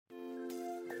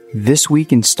This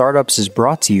Week in Startups is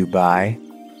brought to you by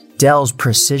Dell's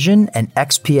Precision and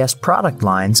XPS product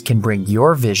lines can bring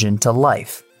your vision to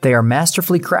life. They are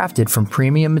masterfully crafted from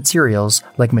premium materials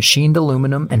like machined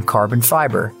aluminum and carbon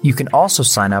fiber. You can also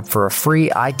sign up for a free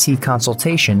IT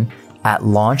consultation at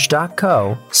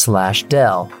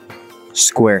launch.co/Dell.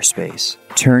 Squarespace.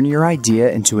 Turn your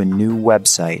idea into a new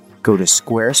website. Go to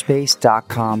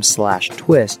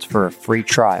squarespace.com/twist for a free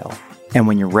trial. And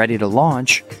when you're ready to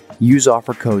launch, use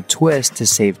offer code TWIST to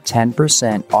save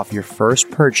 10% off your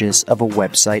first purchase of a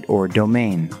website or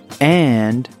domain.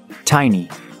 And Tiny.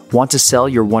 Want to sell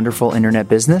your wonderful internet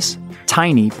business?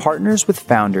 Tiny partners with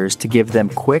founders to give them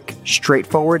quick,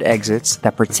 straightforward exits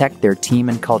that protect their team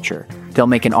and culture. They'll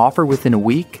make an offer within a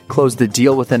week, close the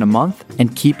deal within a month,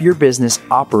 and keep your business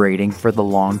operating for the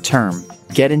long term.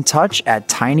 Get in touch at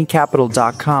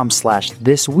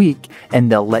tinycapital.com/thisweek,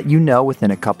 and they'll let you know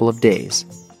within a couple of days.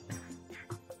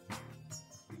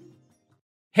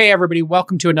 Hey, everybody.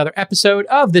 Welcome to another episode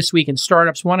of This Week in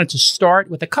Startups. Wanted to start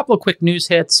with a couple of quick news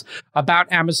hits about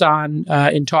Amazon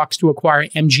in talks to acquire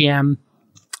MGM,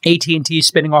 AT&T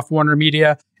spinning off Warner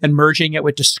Media and merging it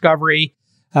with Discovery,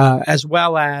 as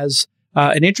well as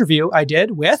an interview I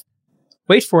did with,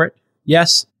 wait for it,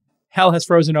 yes, hell has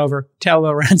frozen over.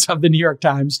 Taylor Lorenz of the New York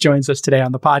Times joins us today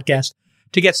on the podcast.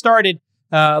 To get started,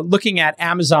 looking at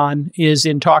Amazon is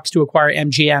in talks to acquire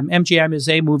MGM. MGM is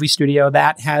a movie studio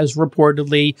that has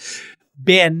reportedly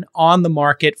been on the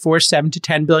market for $7 to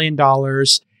 $10 billion.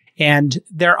 And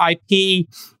their IP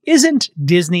isn't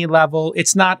Disney level.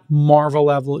 It's not Marvel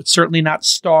level. It's certainly not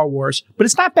Star Wars, but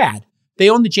it's not bad. They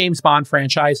own the James Bond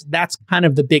franchise. That's kind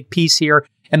of the big piece here.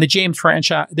 And the James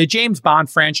Bond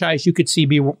franchise, you could see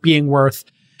being worth,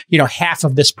 half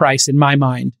of this price in my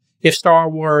mind. If Star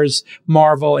Wars,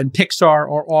 Marvel, and Pixar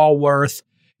are all worth,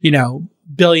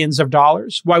 billions of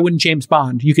dollars, why wouldn't James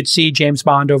Bond? You could see James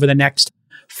Bond over the next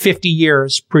 50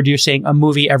 years producing a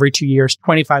movie every 2 years,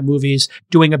 25 movies,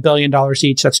 doing $1 billion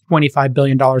each. That's $25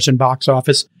 billion in box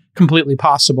office. Completely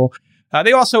possible.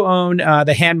 They also own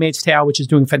The Handmaid's Tale, which is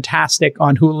doing fantastic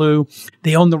on Hulu.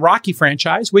 They own the Rocky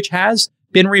franchise, which has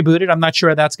been rebooted. I'm not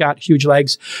sure that's got huge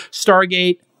legs.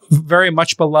 Stargate, very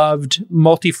much beloved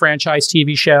multi-franchise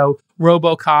TV show,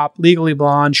 RoboCop, Legally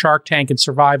Blonde, Shark Tank, and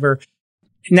Survivor.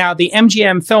 Now, the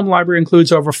MGM film library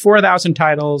includes over 4,000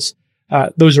 titles.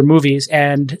 Those are movies,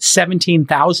 and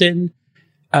 17,000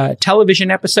 television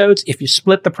episodes. If you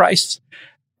split the price,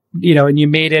 and you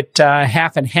made it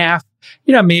half and half,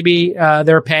 maybe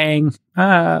they're paying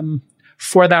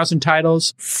 4,000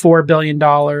 titles, $4 billion,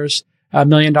 $1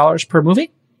 million per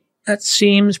movie. That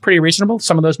seems pretty reasonable.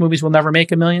 Some of those movies will never make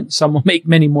 $1 million. Some will make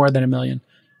many more than $1 million.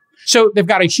 So they've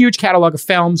got a huge catalog of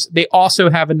films. They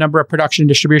also have a number of production and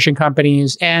distribution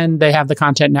companies, and they have the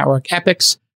content network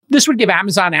Epix. This would give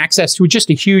Amazon access to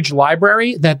just a huge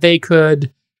library that they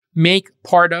could make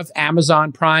part of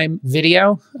Amazon Prime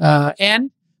Video,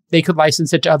 and they could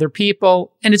license it to other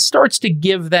people. And it starts to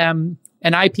give them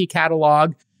an IP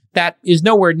catalog that is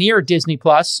nowhere near Disney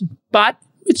Plus, but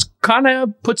it's kind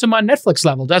of puts them on Netflix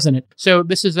level, doesn't it? So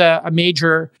this is a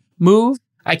major move.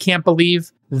 I can't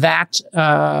believe that,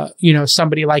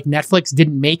 somebody like Netflix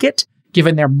didn't make it,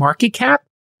 given their market cap.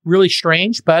 Really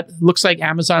strange, but looks like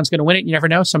Amazon's going to win it. You never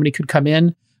know. Somebody could come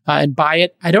in and buy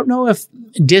it. I don't know if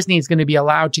Disney is going to be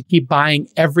allowed to keep buying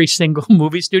every single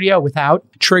movie studio without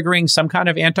triggering some kind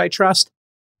of antitrust.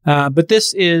 But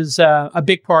this is a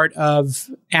big part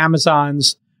of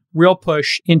Amazon's real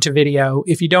push into video.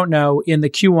 If you don't know, in the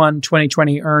Q1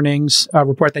 2020 earnings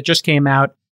report that just came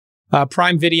out,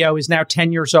 Prime Video is now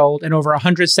 10 years old, and over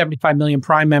 175 million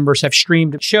Prime members have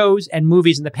streamed shows and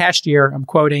movies in the past year, I'm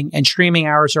quoting, and streaming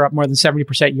hours are up more than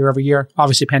 70% year over year.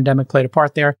 Obviously, pandemic played a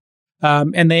part there.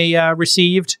 And they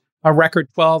received a record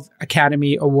 12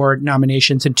 Academy Award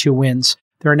nominations and 2 wins.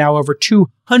 There are now over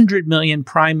 200 million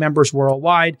Prime members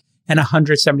worldwide, and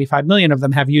 175 million of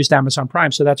them have used Amazon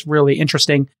Prime. So that's really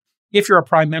interesting. If you're a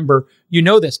Prime member, you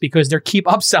know this because they keep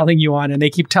upselling you on and they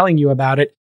keep telling you about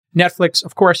it. Netflix,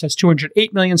 of course, has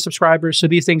 208 million subscribers. So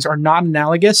these things are not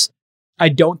analogous. I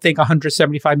don't think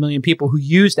 175 million people who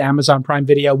used Amazon Prime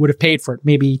Video would have paid for it.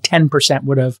 Maybe 10%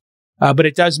 would have. But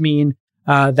it does mean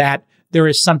that there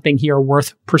is something here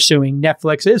worth pursuing.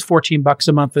 Netflix is $14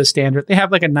 a month for the standard. They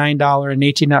have like a $9 and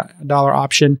 $18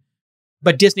 option.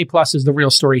 But Disney Plus is the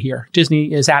real story here.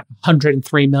 Disney is at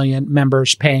 103 million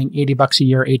members paying $80 a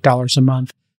year, $8 a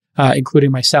month,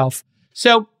 including myself.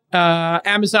 So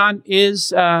Amazon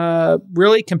is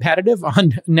really competitive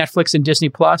on Netflix and Disney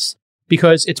Plus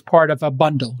because it's part of a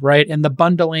bundle, right? And the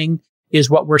bundling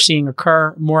is what we're seeing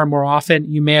occur more and more often.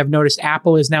 You may have noticed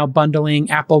Apple is now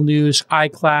bundling Apple News,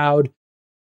 iCloud,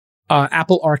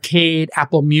 Apple Arcade,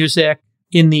 Apple Music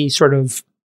in the sort of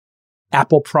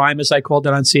Apple Prime, as I called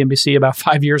it on CNBC about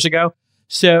 5 years ago.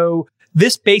 So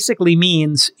this basically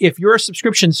means if you're a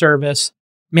subscription service,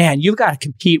 man, you've got to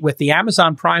compete with the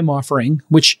Amazon Prime offering,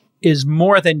 which is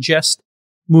more than just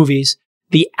movies,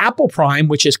 the Apple Prime,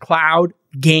 which is cloud,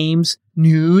 games,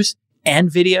 news, and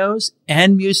videos,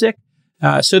 and music.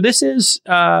 So this is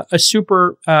a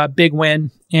super big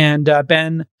win. And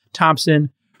Ben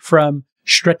Thompson from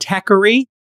Stratechery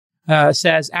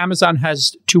says Amazon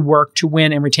has to work to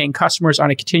win and retain customers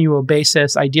on a continual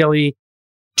basis, ideally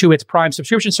to its Prime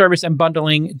subscription service, and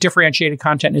bundling differentiated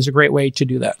content is a great way to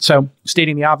do that. So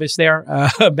stating the obvious there,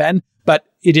 Ben, but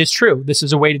it is true. This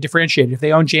is a way to differentiate. If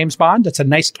they own James Bond, that's a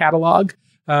nice catalog,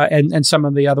 and some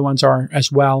of the other ones are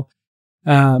as well.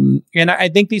 And I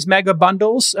think these mega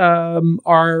bundles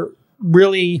are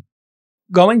really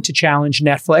going to challenge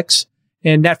Netflix.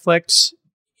 And Netflix,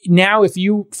 now if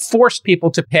you force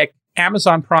people to pick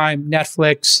Amazon Prime,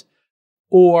 Netflix,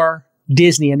 or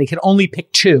Disney, and they can only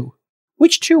pick two,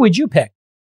 which two would you pick?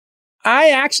 I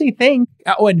actually think,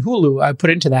 and Hulu, I put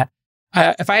into that.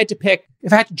 If I had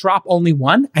to drop only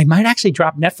one, I might actually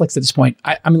drop Netflix at this point.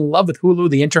 I'm in love with Hulu,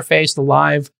 the interface, the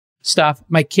live stuff.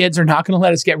 My kids are not going to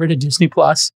let us get rid of Disney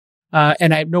Plus,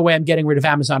 and I have no way I'm getting rid of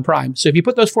Amazon Prime. So if you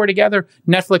put those four together,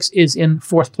 Netflix is in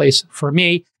fourth place for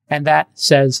me, and that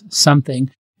says something.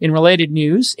 In related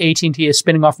news, AT&T is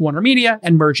spinning off Warner Media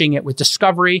and merging it with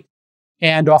Discovery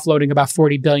and offloading about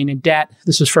 $40 billion in debt.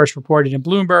 This was first reported in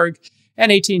Bloomberg,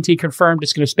 and AT&T confirmed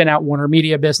it's going to spin out Warner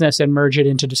Media business and merge it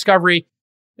into Discovery.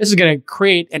 This is going to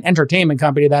create an entertainment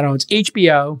company that owns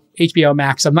HBO, HBO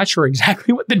Max. I'm not sure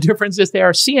exactly what the difference is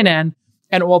there, CNN,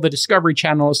 and all the Discovery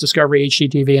channels, Discovery,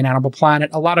 HGTV, and Animal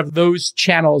Planet. A lot of those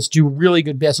channels do really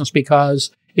good business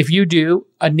because if you do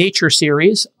a nature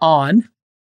series on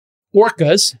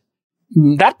orcas,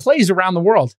 that plays around the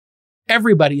world.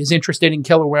 Everybody is interested in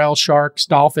killer whales, sharks,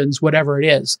 dolphins, whatever it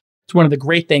is. It's one of the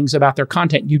great things about their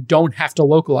content. You don't have to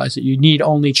localize it. You need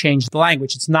only change the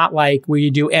language. It's not like where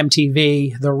you do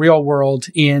MTV, The Real World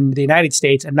in the United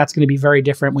States, and that's going to be very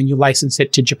different when you license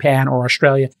it to Japan or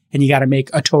Australia, and you got to make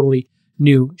a totally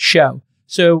new show.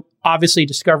 So obviously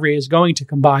Discovery is going to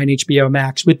combine HBO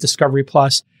Max with Discovery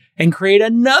Plus and create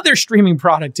another streaming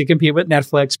product to compete with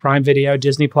Netflix, Prime Video,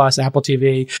 Disney Plus, Apple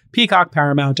TV, Peacock,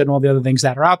 Paramount, and all the other things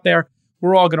that are out there.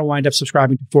 We're all going to wind up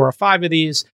subscribing to 4 or 5 of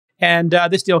these. And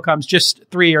this deal comes just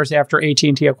 3 years after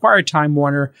AT&T acquired Time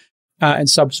Warner and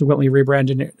subsequently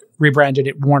rebranded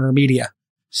it Warner Media.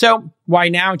 So why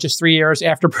now, just 3 years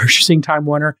after purchasing Time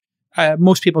Warner?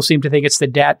 Most people seem to think it's the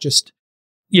debt. Just,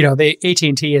 the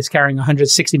AT&T is carrying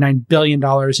 $169 billion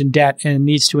in debt and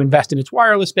needs to invest in its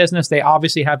wireless business. They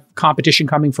obviously have competition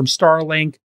coming from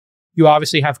Starlink. You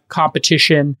obviously have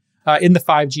competition in the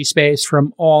 5G space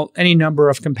from any number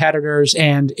of competitors,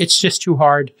 and it's just too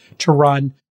hard to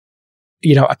run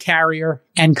a carrier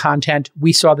and content.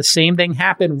 We saw the same thing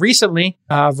happen recently.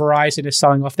 Verizon is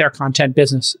selling off their content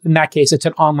business. In that case, it's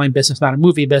an online business, not a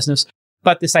movie business.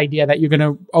 But this idea that you're going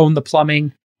to own the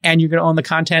plumbing and you're going to own the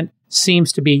content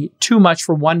seems to be too much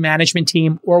for one management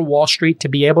team or Wall Street to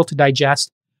be able to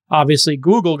digest. Obviously,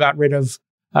 Google got rid of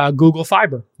Google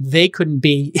Fiber. They couldn't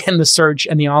be in the search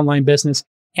and the online business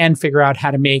and figure out how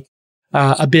to make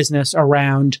a business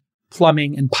around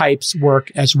plumbing and pipes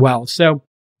work as well. So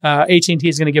AT&T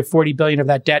is going to give $40 billion of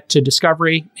that debt to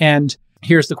Discovery. And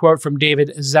here's the quote from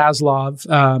David Zaslav,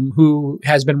 who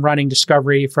has been running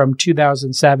Discovery from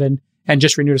 2007 and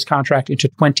just renewed his contract into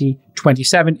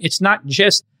 2027. It's not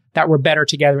just that we're better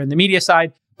together in the media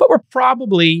side, but we're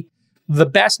probably the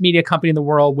best media company in the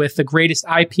world with the greatest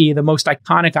IP, the most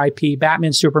iconic IP,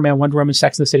 Batman, Superman, Wonder Woman,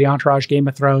 Sex and the City, Entourage, Game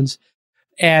of Thrones,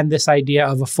 and this idea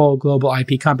of a full global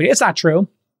IP company. It's not true,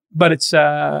 but it's,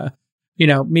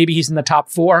 maybe he's in the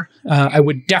top 4. I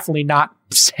would definitely not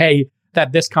say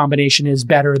that this combination is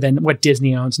better than what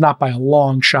Disney owns, not by a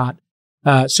long shot.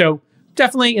 So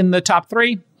definitely in the top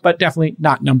 3, but definitely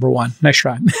not number 1. Nice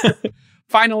try.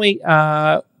 Finally,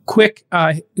 quick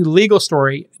legal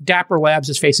story. Dapper Labs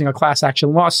is facing a class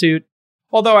action lawsuit.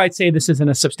 Although I'd say this isn't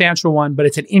a substantial one, but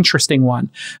it's an interesting one.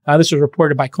 This was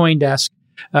reported by CoinDesk.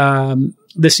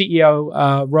 The CEO,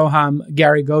 Roham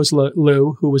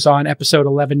Garigoslu, who was on episode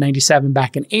 1197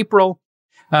 back in April,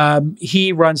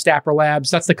 he runs Dapper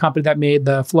Labs. That's the company that made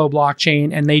the Flow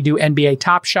blockchain, and they do NBA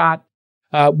Top Shot,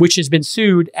 which has been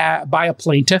sued by a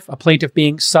plaintiff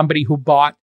being somebody who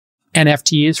bought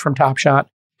NFTs from Top Shot.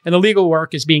 And the legal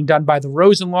work is being done by the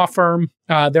Rosen law firm.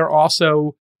 They're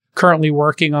also currently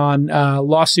working on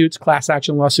class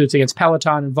action lawsuits against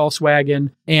Peloton and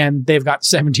Volkswagen, and they've got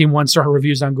 17 one-star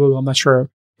reviews on Google. I'm not sure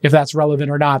if that's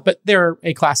relevant or not, but they're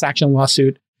a class action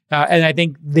lawsuit. And I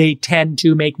think they tend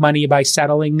to make money by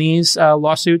settling these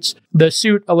lawsuits. The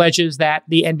suit alleges that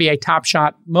the NBA Top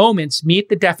Shot moments meet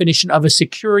the definition of a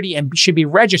security and should be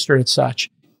registered as such.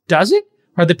 Does it?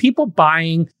 Are the people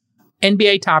buying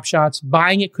NBA Top Shots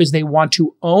buying it because they want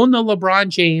to own the LeBron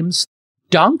James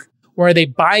dunk? Or are they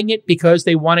buying it because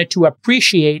they want it to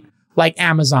appreciate like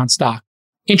Amazon stock?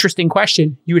 Interesting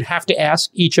question. You would have to ask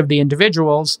each of the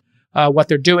individuals what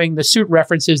they're doing. The suit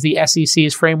references the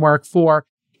SEC's framework for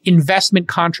investment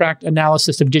contract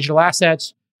analysis of digital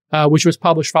assets, which was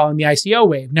published following the ICO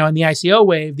wave. Now, in the ICO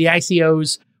wave, the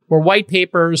ICOs were white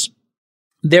papers.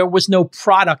 There was no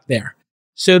product there.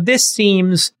 So this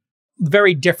seems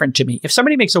very different to me. If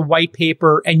somebody makes a white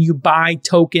paper and you buy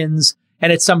tokens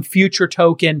and it's some future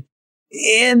token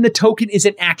and the token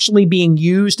isn't actually being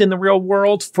used in the real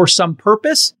world for some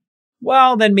purpose,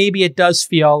 well, then maybe it does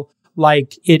feel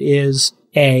like it is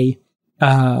a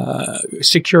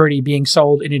security being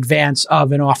sold in advance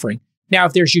of an offering. Now,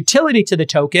 if there's utility to the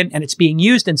token and it's being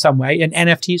used in some way, and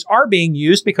NFTs are being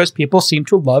used because people seem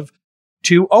to love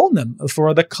to own them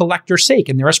for the collector's sake,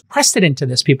 and there is precedent to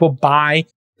this. People buy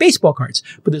baseball cards,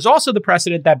 but there's also the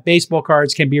precedent that baseball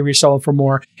cards can be resold for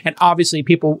more. And obviously,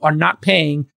 people are not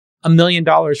paying $1 million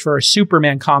for a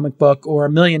Superman comic book or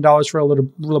 $1 million for a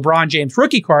LeBron James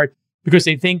rookie card because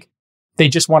they think they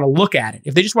just want to look at it.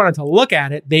 If they just wanted to look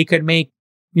at it, they could make,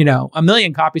 1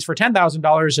 million copies for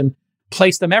 $10,000 and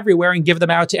place them everywhere and give them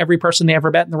out to every person they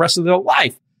ever met in the rest of their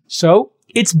life. So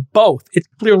it's both. It's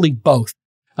clearly both.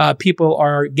 People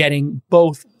are getting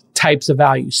both types of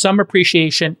value, some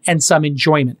appreciation and some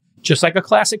enjoyment. Just like a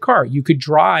classic car. You could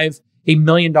drive a $1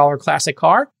 million classic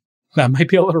car. That might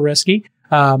be a little risky.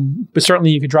 But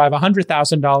certainly you could drive a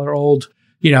 $100,000 old,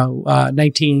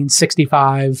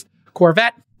 1965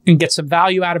 Corvette and get some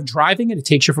value out of driving it. It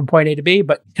takes you from point A to B,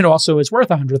 but it also is worth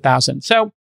 $100,000.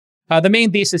 So the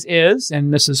main thesis is,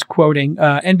 and this is quoting,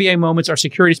 NBA moments are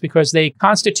securities because they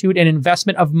constitute an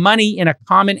investment of money in a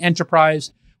common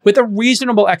enterprise with a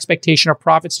reasonable expectation of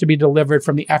profits to be delivered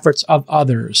from the efforts of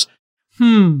others.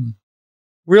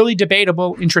 Really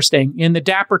debatable, interesting. In the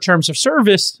Dapper terms of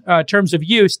service, terms of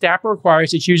use, Dapper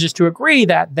requires its users to agree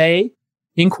that they,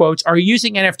 in quotes, are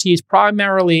using NFTs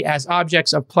primarily as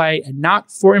objects of play and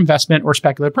not for investment or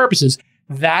speculative purposes.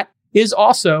 That is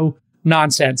also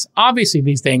nonsense. Obviously,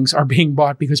 these things are being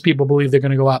bought because people believe they're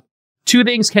going to go up. Two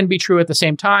things can be true at the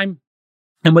same time.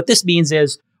 And what this means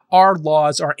is our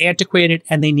laws are antiquated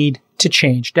and they need to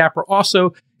change. Dapper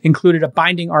also included a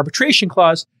binding arbitration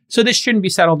clause, so this shouldn't be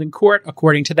settled in court,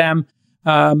 according to them.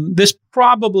 This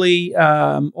probably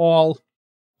all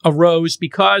arose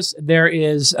because there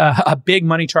is a big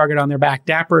money target on their back.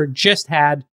 Dapper just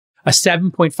had a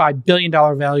 $7.5 billion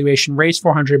valuation, raised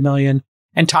 $400 million,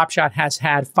 and Top Shot has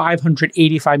had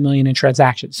 $585 million in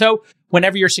transactions. So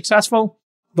whenever you're successful,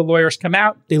 the lawyers come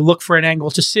out, they look for an angle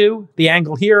to sue. The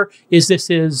angle here is this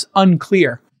is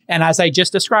unclear. And as I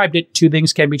just described it, two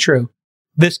things can be true.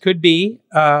 This could be,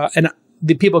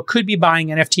 the people could be buying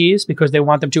NFTs because they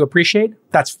want them to appreciate.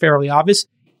 That's fairly obvious,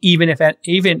 even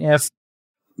if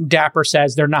Dapper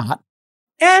says they're not.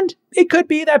 And it could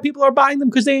be that people are buying them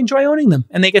because they enjoy owning them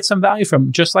and they get some value from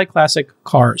them, just like classic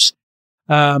cars.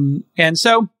 And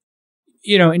so,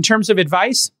 in terms of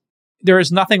advice, there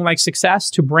is nothing like success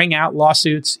to bring out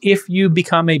lawsuits. If you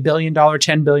become a $1 billion,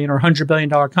 $10 billion, or $100 billion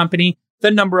company,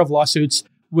 the number of lawsuits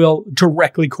will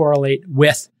directly correlate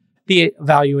with the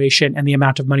valuation and the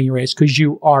amount of money you raise because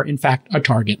you are, in fact, a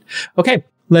target. Okay,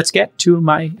 let's get to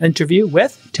my interview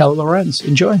with Del Lorenz.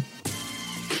 Enjoy.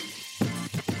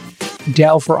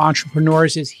 Dell for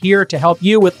Entrepreneurs is here to help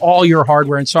you with all your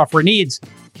hardware and software needs.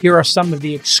 Here are some of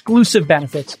the exclusive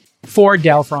benefits for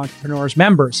Dell for Entrepreneurs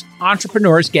members.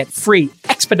 Entrepreneurs get free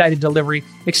expedited delivery,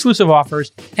 exclusive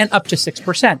offers, and up to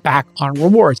 6% back on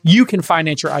rewards. You can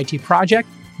finance your IT project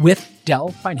with Dell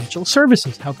Financial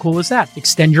Services. How cool is that?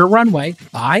 Extend your runway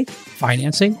by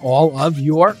financing all of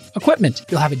your equipment.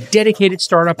 You'll have a dedicated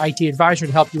startup IT advisor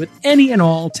to help you with any and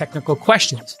all technical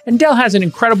questions. And Dell has an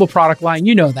incredible product line.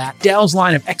 You know that. Dell's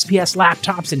line of XPS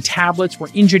laptops and tablets were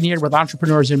engineered with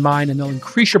entrepreneurs in mind, and they'll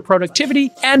increase your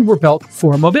productivity and were built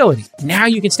for mobility. Now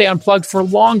you can stay unplugged for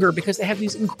longer because they have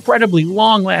these incredibly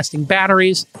long-lasting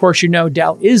batteries. Of course,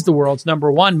 Dell is the world's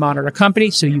 #1 monitor company,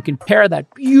 so you can pair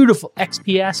that beautiful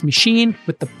XPS machine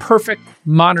with the perfect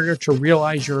monitor to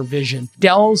realize your vision.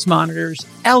 Dell's monitors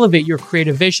elevate your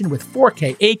creative vision with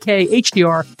 4K, 8K,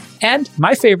 HDR, and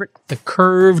my favorite, the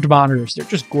curved monitors. They're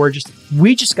just gorgeous.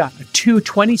 We just got a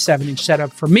 227-inch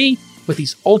setup for me with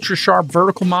these ultra sharp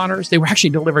vertical monitors. They were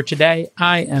actually delivered today.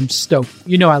 I am stoked.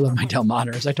 You know I love my Dell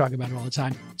monitors. I talk about it all the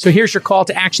time. So here's your call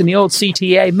to action. The old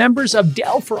CTA. Members of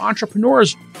Dell for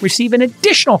Entrepreneurs receive an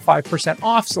additional 5%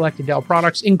 off selected Dell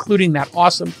products, including that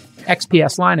awesome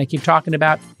XPS line I keep talking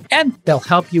about. And they'll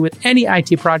help you with any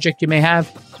IT project you may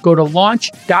have. Go to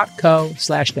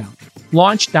launch.co/Dell.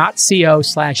 Launch.co/DELL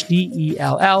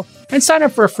and sign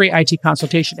up for a free IT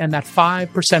consultation and that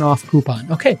 5% off coupon.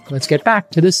 Okay, let's get back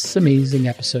to this amazing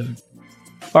episode.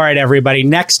 All right, everybody.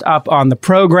 Next up on the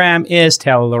program is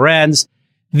Taylor Lorenz,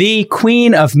 the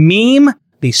queen of meme,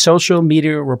 the social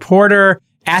media reporter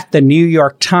at the New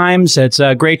York Times. It's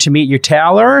great to meet you,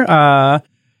 Taylor.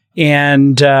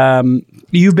 And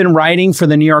you've been writing for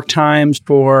the New York Times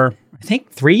for, I think,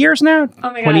 3 years now?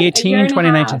 Oh my God, 2018,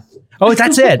 2019. Oh,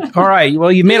 that's it. All right.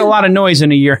 Well, you made a lot of noise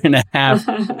in a year and a half.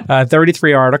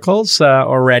 33 articles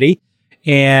already.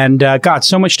 And got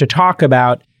so much to talk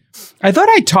about. I thought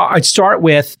I'd start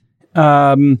with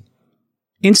Instagram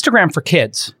for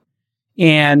kids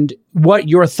and what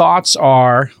your thoughts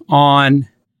are on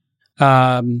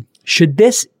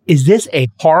is this a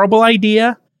horrible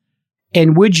idea?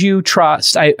 And would you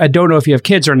trust, I don't know if you have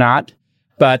kids or not,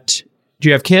 but do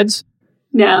you have kids?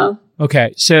 No.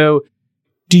 Okay. So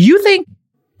do you think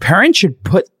parents should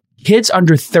put kids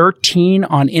under 13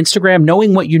 on Instagram,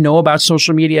 knowing what you know about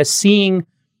social media, seeing,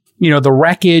 the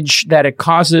wreckage that it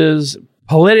causes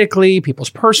politically, people's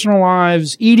personal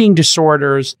lives, eating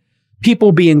disorders,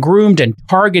 people being groomed and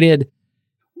targeted?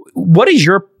 What is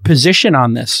your position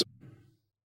on this?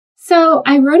 So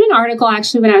I wrote an article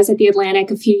actually when I was at The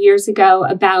Atlantic a few years ago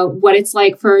about what it's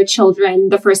like for children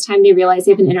the first time they realize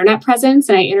they have an internet presence.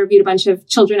 And I interviewed a bunch of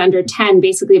children under 10,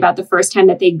 basically about the first time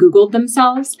that they Googled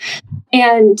themselves.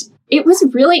 And it was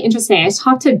really interesting. I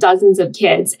talked to dozens of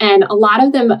kids, and a lot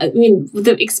of them,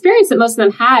 the experience that most of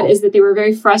them had is that they were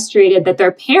very frustrated that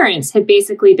their parents had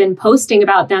basically been posting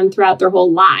about them throughout their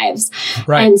whole lives.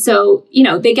 Right. And so,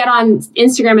 they get on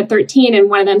Instagram at 13 and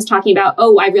one of them's talking about,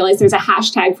 oh, I realized there's a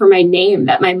hashtag for my name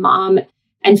that my mom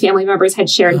and family members had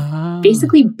shared,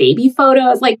 basically baby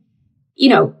photos.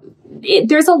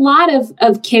 There's a lot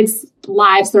of kids'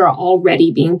 lives that are already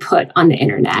being put on the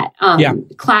internet.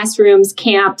 Classrooms,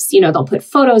 camps, they'll put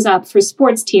photos up for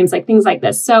sports teams, like things like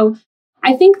this. So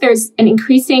I think there's an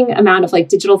increasing amount of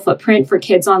digital footprint for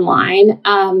kids online.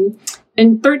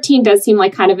 And 13 does seem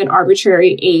like kind of an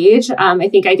arbitrary age. I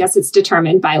guess it's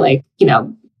determined by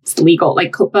it's legal,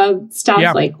 COPPA stuff.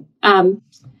 Yeah.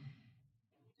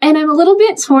 And I'm a little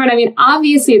bit torn.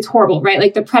 Obviously it's horrible,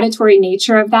 right? The predatory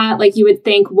nature of that, you would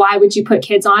think, why would you put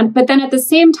kids on? But then at the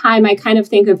same time, I kind of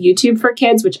think of YouTube for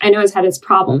kids, which I know has had its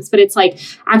problems, but it's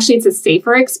actually it's a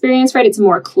safer experience, right? It's a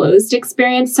more closed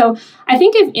experience. So I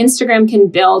think if Instagram can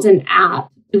build an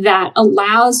app that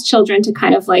allows children to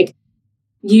kind of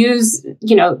use,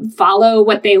 follow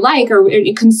what they like or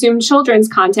consume children's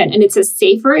content, and it's a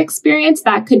safer experience,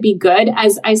 that could be good.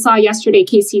 As I saw yesterday,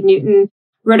 Casey Newton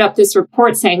wrote up this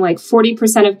report saying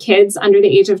 40% of kids under the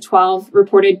age of 12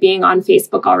 reported being on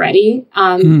Facebook already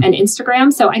and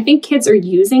Instagram. So I think kids are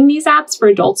using these apps for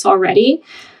adults already.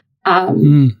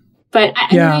 But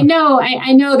I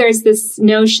know there's this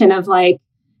notion of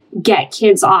get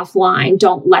kids offline,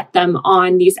 don't let them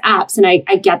on these apps. And I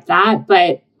get that.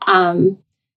 But I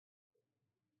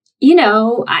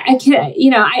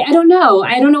don't know.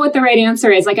 I don't know what the right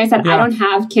answer is. Like I said, I don't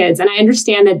have kids, and I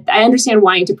understand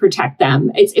wanting to protect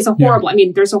them. It's a horrible,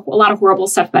 there's a lot of horrible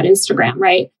stuff about Instagram,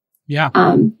 right? Yeah.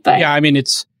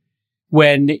 It's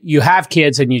when you have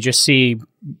kids and you just see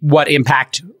what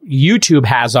impact YouTube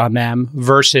has on them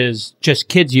versus just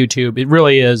kids YouTube. It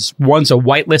really is, one's a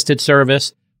whitelisted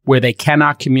service where they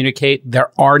cannot communicate.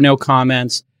 There are no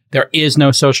comments. There is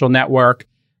no social network.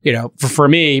 For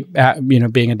me,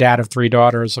 being a dad of 3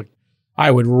 daughters, I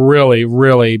would really,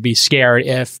 really be scared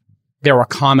if there were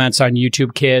comments on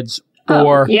YouTube Kids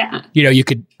or, you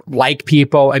could like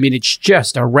people. It's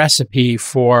just a recipe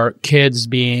for kids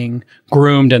being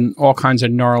groomed and all kinds of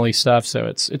gnarly stuff. So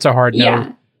it's a hard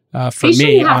note for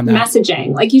me on that.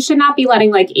 Messaging. You should not be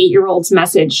letting 8-year-olds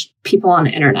message people on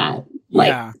the internet.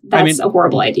 That's a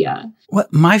horrible idea.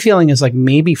 What my feeling is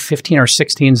maybe 15 or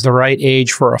 16 is the right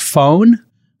age for a phone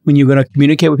when you're going to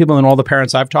communicate with people, and all the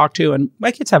parents I've talked to, and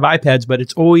my kids have iPads, but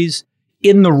it's always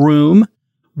in the room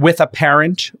with a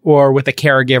parent or with a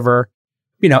caregiver,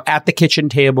 at the kitchen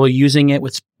table, using it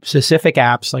with specific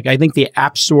apps. I think the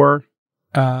App Store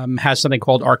has something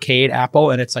called Arcade Apple,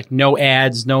 and it's no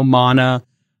ads, no mana,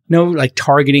 no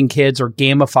targeting kids or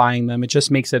gamifying them. It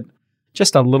just makes it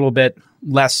just a little bit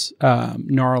less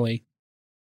gnarly.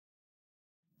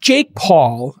 Jake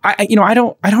Paul, I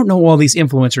don't know all these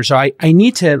influencers, so I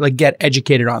need to like get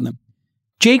educated on them.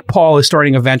 Jake Paul is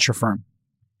starting a venture firm.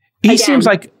 He seems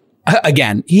like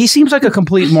a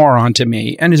complete moron to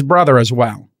me, and his brother as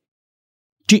well.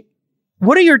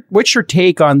 What's your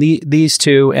take on these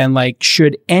two, and like,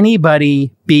 should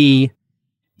anybody be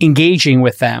engaging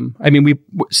with them? I mean,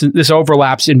 this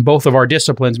overlaps in both of our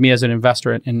disciplines, me as an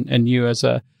investor and you as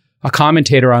a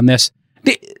commentator on this.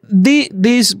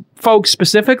 These folks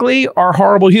specifically are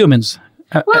horrible humans.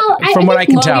 Well, from what I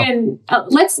can tell.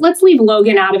 Let's leave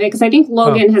Logan out of it, because I think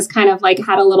Logan has kind of like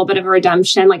had a little bit of a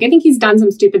redemption. Like, I think he's done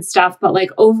some stupid stuff, but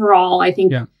like overall, I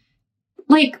think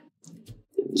like,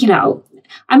 you know,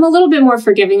 I'm a little bit more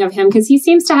forgiving of him because he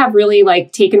seems to have really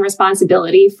like taken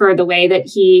responsibility for the way that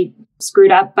he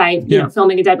screwed up by you know,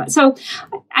 filming a dead body. So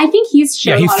I think he's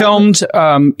shown he filmed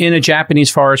in a Japanese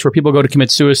forest where people go to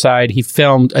commit suicide. He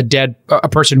filmed a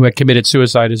person who had committed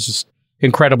suicide. Is just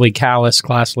incredibly callous,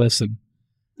 classless, and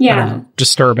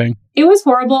disturbing. It was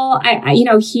horrible. You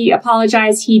know, he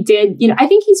apologized. He did, you know, I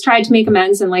think he's tried to make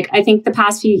amends. And like, I think the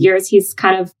past few years, he's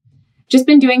kind of just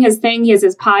been doing his thing. He has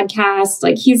his podcast.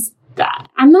 Like,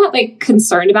 I'm not like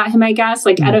concerned about him, I guess.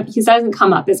 Like, he doesn't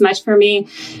come up as much for me.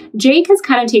 Jake has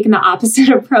kind of taken the opposite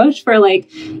approach, for like,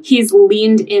 he's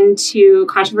leaned into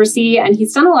controversy and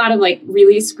he's done a lot of like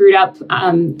really screwed up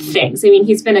things. I mean,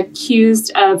 he's been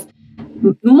accused of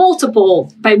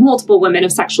multiple women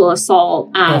of sexual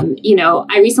assault. You know,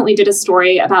 I recently did a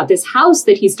story about this house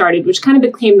that he started, which kind of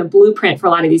became the blueprint for a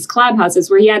lot of these collab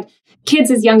houses, where he had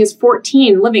kids as young as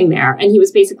 14 living there, and he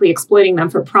was basically exploiting them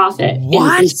for profit in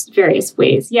various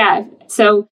ways. Yeah.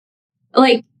 So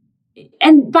like,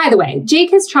 and by the way, Jake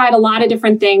has tried a lot of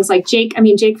different things. Like Jake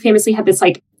famously had this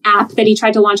like app that he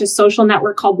tried to launch, a social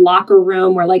network called Locker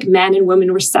Room, where like men and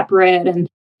women were separate. And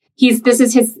he's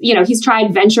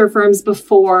tried venture firms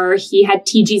before. He had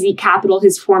TGZ Capital,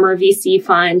 his former VC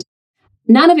fund.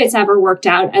 None of it's ever worked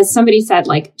out. As somebody said,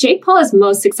 like, Jake Paul is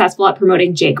most successful at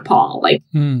promoting Jake Paul. Like,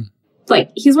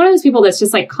 he's one of those people that's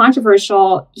just like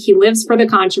controversial. He lives for the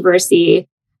controversy,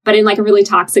 but in like a really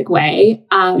toxic way.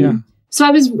 So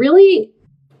I was really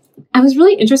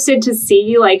interested to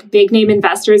see like big name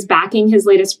investors backing his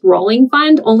latest rolling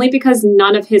fund, only because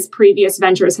none of his previous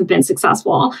ventures have been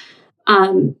successful.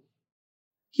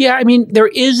 Yeah, I mean, there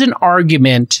is an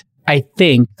argument, I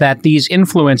think, that these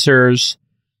influencers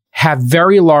have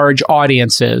very large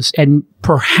audiences, and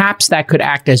perhaps that could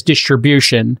act as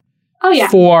distribution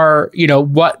for, you know,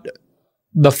 what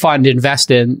the fund invests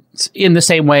in the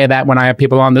same way that when I have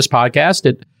people on this podcast,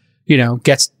 it, you know,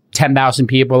 gets 10,000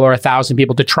 people or 1,000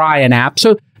 people to try an app.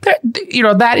 So,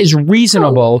 that is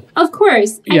reasonable. Oh, of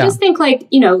course. I just think like,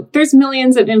 you know, there's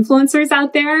millions of influencers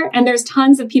out there, and there's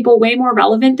tons of people way more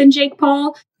relevant than Jake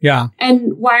Paul. Yeah.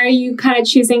 And why are you kind of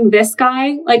choosing this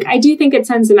guy? Like, I do think it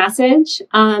sends a message,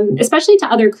 especially to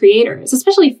other creators,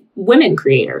 especially women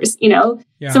creators, you know,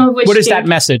 some of which. What is that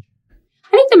message?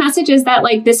 I think the message is that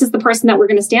like, this is the person that we're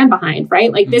going to stand behind,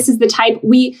 right? Like, this is the type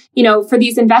for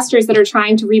these investors that are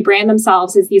trying to rebrand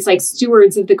themselves as these like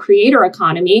stewards of the creator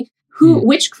economy,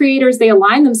 which creators they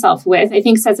align themselves with, I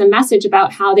think says a message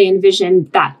about how they envision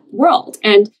that world.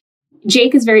 And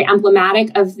Jake is very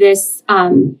emblematic of this,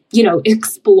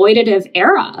 exploitative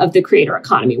era of the creator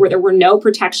economy, where there were no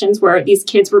protections, where these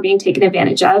kids were being taken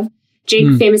advantage of.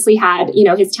 Jake famously had, you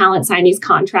know, his talent sign these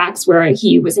contracts where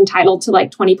he was entitled to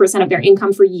like 20% of their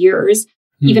income for years,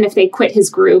 even if they quit his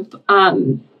group.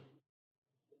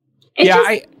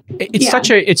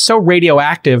 It's so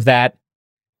radioactive that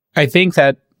I think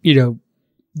that, you know,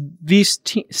 these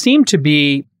seem to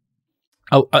be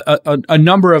a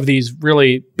number of these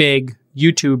really big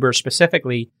YouTubers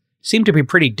specifically seem to be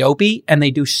pretty dopey, and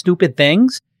they do stupid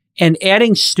things. And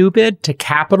adding stupid to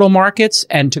capital markets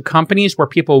and to companies where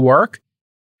people work,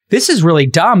 this is really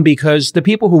dumb, because the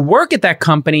people who work at that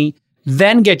company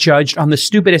then get judged on the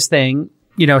stupidest thing,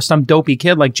 you know, some dopey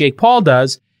kid like Jake Paul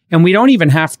does. And we don't even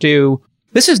have to,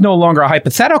 this is no longer a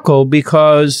hypothetical,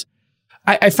 because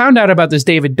I found out about this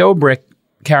David Dobrik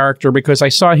character because I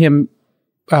saw him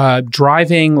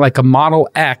driving like a Model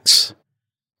X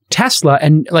Tesla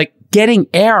and like getting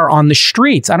air on the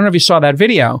streets. I don't know if you saw that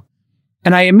video.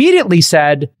 And I immediately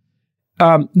said,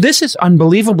 this is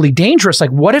unbelievably dangerous. Like,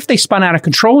 what if they spun out of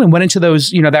control and went into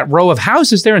those, you know, that row of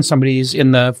houses there, and somebody's in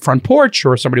the front porch,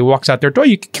 or somebody walks out their door?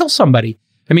 You could kill somebody.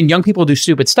 I mean, young people do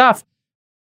stupid stuff,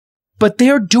 but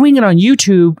they're doing it on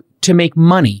YouTube to make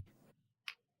money.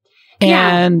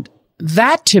 And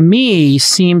that to me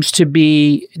seems to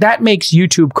be, that makes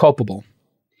YouTube culpable.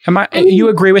 You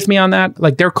agree with me on that?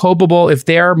 Like, they're culpable if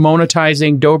they're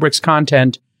monetizing Dobrik's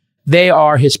content. They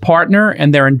are his partner,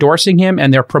 and they're endorsing him,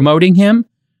 and they're promoting him.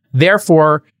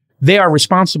 Therefore, they are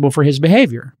responsible for his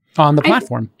behavior on the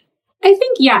platform.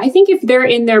 I think if they're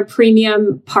in their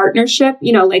premium partnership,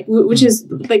 like, which is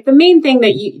like the main thing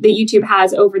that YouTube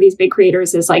has over these big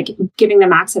creators is like giving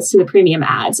them access to the premium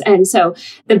ads. And so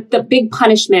the big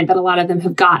punishment that a lot of them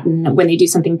have gotten when they do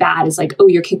something bad is like, oh,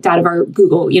 you're kicked out of our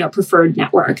Google, preferred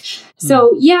network.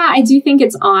 So yeah, I do think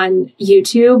it's on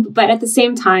YouTube, but at the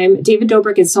same time, David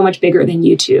Dobrik is so much bigger than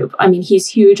YouTube. I mean, he's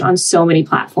huge on so many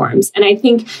platforms. And I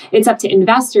think it's up to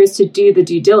investors to do the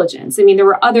due diligence. I mean, there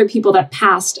were other people that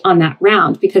passed on that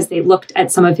round because they looked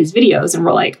at some of his videos and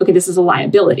were like, okay, this is a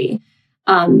liability.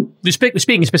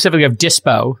 Speaking specifically of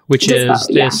Dispo, which is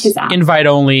this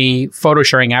invite-only photo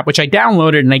sharing app, which I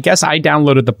downloaded, and I guess I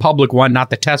downloaded the public one, not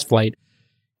the test flight.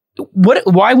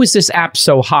 Why was this app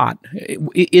so hot?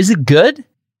 Is it good?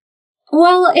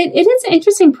 Well, it is an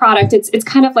interesting product. It's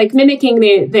kind of like mimicking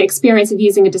the experience of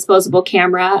using a disposable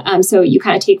camera. So you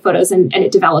kind of take photos and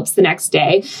it develops the next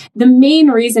day. The main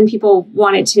reason people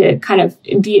wanted to kind of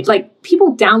be like,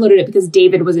 people downloaded it because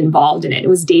David was involved in it. It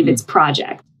was David's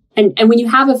project. And when you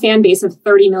have a fan base of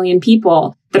 30 million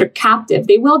people that are captive,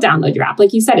 they will download your app.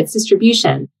 Like you said, it's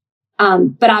distribution.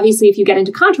 But obviously, if you get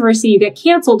into controversy, you get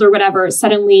canceled or whatever,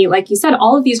 suddenly, like you said,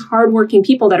 all of these hardworking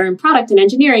people that are in product and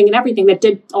engineering and everything that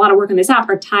did a lot of work on this app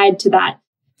are tied to that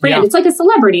brand. Yeah. It's like a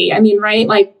celebrity. I mean, right?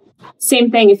 Like,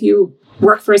 same thing if you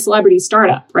work for a celebrity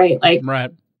startup, right? Like, right.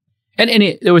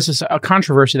 And there was a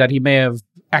controversy that he may have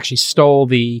actually stole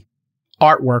the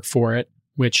artwork for it,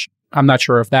 which I'm not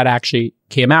sure if that actually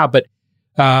came out. But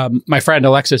my friend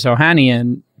Alexis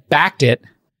Ohanian backed it.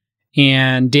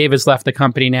 And David's left the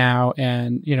company now,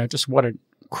 and, just what a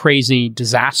crazy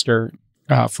disaster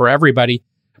for everybody.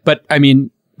 But, I mean,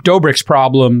 Dobrik's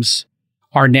problems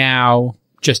are now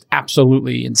just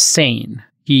absolutely insane.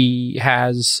 He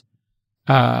has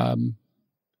done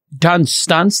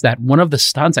stunts one of the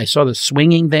stunts, I saw the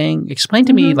swinging thing. Explain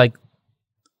to me, like...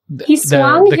 He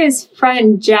swung his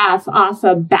friend Jeff off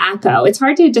a backhoe. It's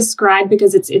hard to describe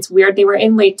because it's weird. They were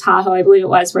in Lake Tahoe, I believe it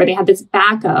was, where they had this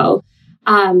backhoe.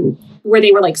 Where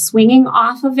they were like swinging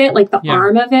off of it, like the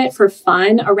arm of it for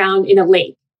fun around in a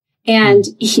lake. And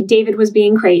David was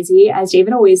being crazy, as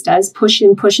David always does, push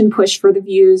and push and push for the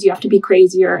views. You have to be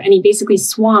crazier. And he basically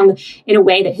swung in a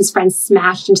way that his friend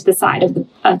smashed into the side of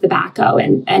the backhoe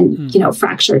and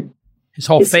fractured his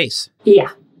whole face.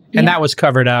 Yeah. And that was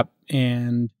covered up.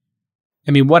 And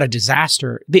I mean, what a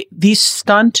disaster. These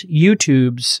stunt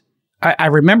YouTubes, I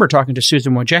remember talking to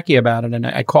Susan Wojcicki about it, and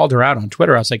I called her out on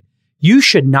Twitter. I was like, you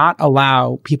should not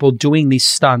allow people doing these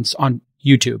stunts on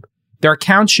YouTube. Their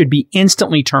accounts should be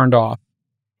instantly turned off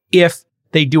if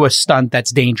they do a stunt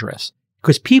that's dangerous.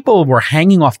 Because people were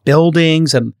hanging off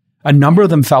buildings and a number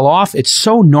of them fell off. It's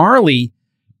so gnarly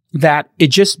that it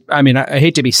just, I mean, I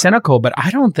hate to be cynical, but I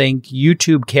don't think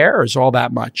YouTube cares all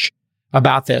that much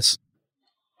about this.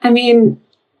 I mean,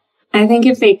 I think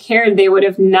if they cared, they would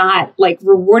have not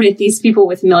rewarded these people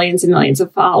with millions and millions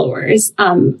of followers.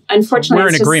 Unfortunately, we're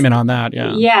in agreement on that.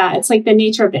 Yeah. Yeah. It's like the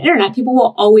nature of the internet. People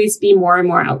will always be more and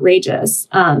more outrageous,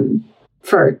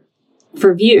 for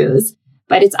views,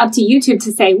 but it's up to YouTube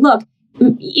to say, look,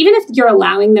 even if you're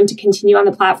allowing them to continue on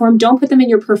the platform, don't put them in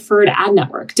your preferred ad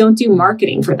network. Don't do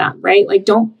marketing for them, right? Like,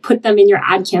 don't put them in your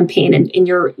ad campaign and in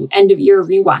your end of year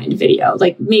rewind video.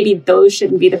 Like, maybe those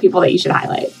shouldn't be the people that you should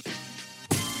highlight.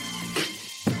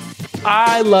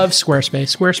 I love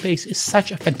Squarespace. Squarespace is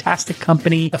such a fantastic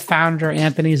company. The founder,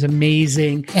 Anthony, is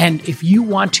amazing. And if you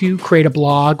want to create a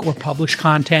blog or publish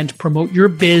content, promote your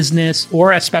business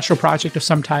or a special project of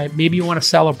some type, maybe you want to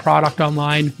sell a product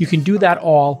online, you can do that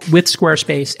all with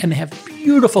Squarespace. And they have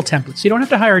beautiful templates. You don't have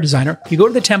to hire a designer. You go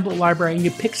to the template library and you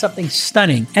pick something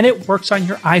stunning. And it works on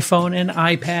your iPhone and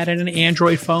iPad and an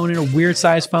Android phone and a weird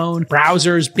size phone,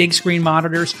 browsers, big screen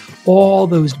monitors. All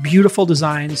those beautiful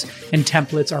designs and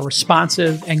templates are responsive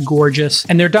and gorgeous,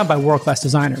 and they're done by world-class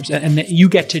designers. And you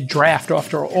get to draft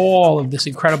after all of this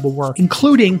incredible work,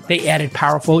 including they added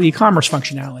powerful e-commerce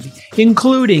functionality,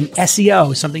 including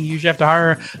SEO, something you usually have to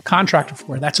hire a contractor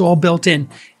for. That's all built in.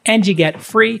 And you get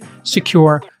free,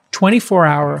 secure,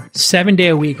 24-hour,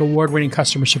 7-day-a-week award-winning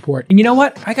customer support. And you know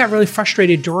what? I got really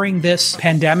frustrated during this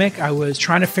pandemic. I was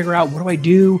trying to figure out, what do I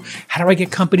do? How do I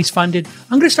get companies funded?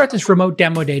 I'm going to start this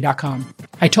remotedemoday.com.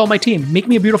 I told my team, make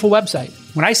me a beautiful website.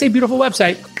 When I say beautiful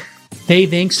website, they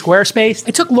think Squarespace.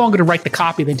 It took longer to write the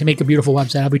copy than to make a beautiful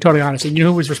website. I'll be totally honest. And you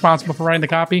know who was responsible for writing the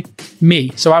copy?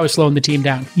 Me. So I was slowing the team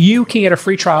down. You can get a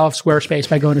free trial of Squarespace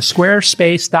by going to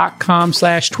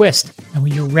squarespace.com/twist. And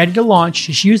when you're ready to launch,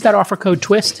 just use that offer code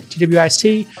TWIST,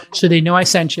 TWIST, so they know I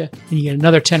sent you. And you get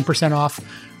another 10% off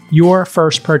your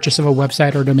first purchase of a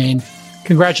website or domain.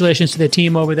 Congratulations to the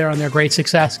team over there on their great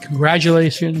success.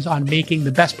 Congratulations on making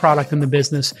the best product in the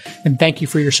business. And thank you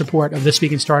for your support of This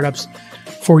Week in Startups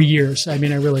for years. I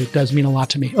mean, it really does mean a lot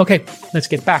to me. Okay, let's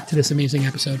get back to this amazing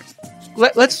episode.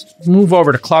 Let's move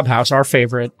over to Clubhouse, our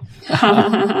favorite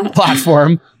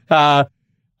platform.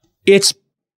 It's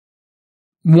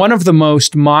one of the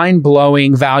most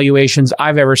mind-blowing valuations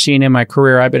I've ever seen in my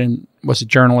career. Was a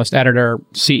journalist, editor,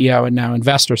 CEO, and now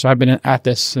investor. So I've been at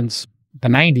this since the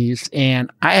 90s,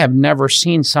 and I have never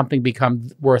seen something become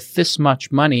worth this much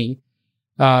money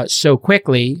so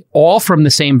quickly, all from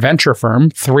the same venture firm,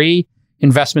 3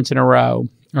 investments in a row,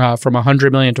 from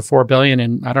 $100 million to $4 billion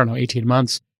in, 18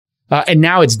 months. And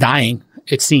now it's dying,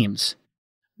 it seems.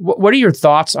 What are your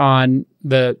thoughts on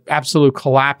the absolute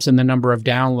collapse in the number of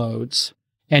downloads?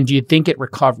 And do you think it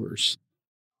recovers?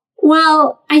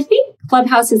 Well, I think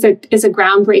Clubhouse is a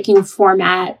groundbreaking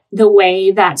format the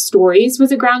way that Stories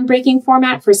was a groundbreaking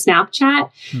format for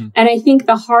Snapchat. And I think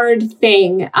the hard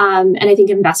thing, and I think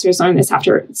investors learned this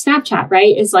after Snapchat,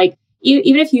 right, is like,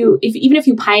 even if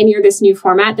you pioneer this new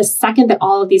format, the second that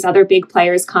all of these other big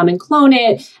players come and clone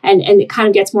it and it kind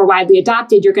of gets more widely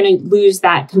adopted, you're going to lose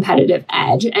that competitive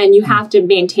edge. And you have to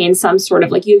maintain some sort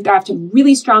of you have to have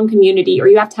really strong community, or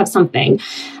you have to have something.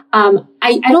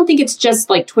 I don't think it's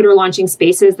just like Twitter launching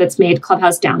Spaces that's made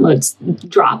Clubhouse downloads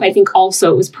drop. I think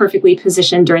also it was perfectly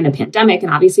positioned during the pandemic.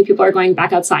 And obviously people are going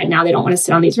back outside now. They don't want to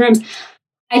sit on these rooms.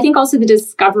 I think also the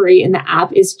discovery in the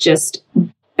app is just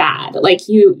bad. Like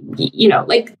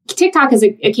like TikTok is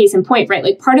a case in point, right?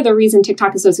 Like part of the reason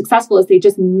TikTok is so successful is they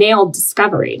just nailed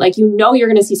discovery. Like, you're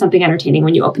going to see something entertaining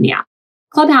when you open the app.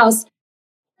 Clubhouse,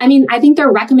 I think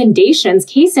their recommendations,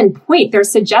 case in point, their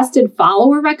suggested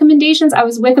follower recommendations. I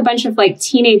was with a bunch of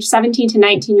teenage 17 to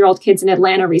 19-year-old kids in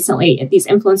Atlanta recently, these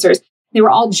influencers. They were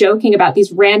all joking about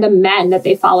these random men that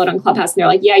they followed on Clubhouse. And they're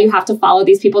like, yeah, you have to follow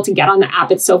these people to get on the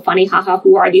app. It's so funny. Haha,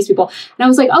 who are these people? And I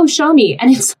was like, oh, show me. And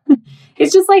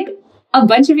it's just like a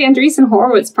bunch of Andreessen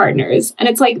Horowitz partners. And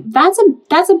it's like, that's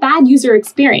a bad user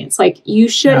experience. Like, you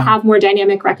should have more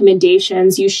dynamic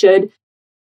recommendations. You should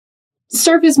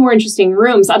surface more interesting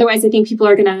rooms. Otherwise, I think people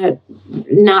are going to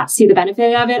not see the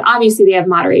benefit of it. Obviously, they have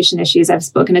moderation issues. I've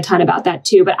spoken a ton about that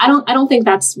too, but I don't think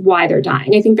that's why they're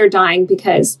dying. I think they're dying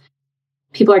because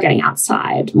people are getting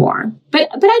outside more. But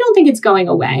I don't think it's going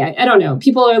away. I don't know.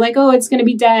 People are like, oh, it's going to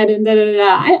be dead and da da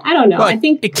da. I don't know. Well, I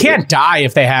think it can't die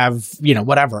if they have,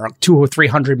 $200 or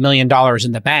 $300 million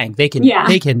in the bank. They can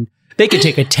take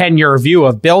a 10-year view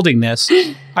of building this.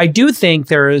 I do think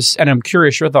there is, and I'm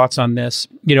curious your thoughts on this.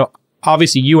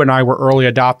 Obviously, you and I were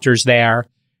early adopters there,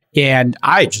 and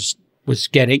I just was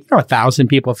getting 1,000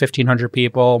 people, 1,500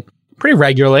 people pretty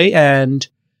regularly, and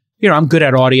I'm good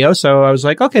at audio, so I was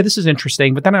like, okay, this is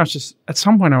interesting. But then I was just, at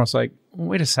some point, I was like,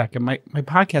 wait a second, my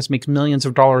podcast makes millions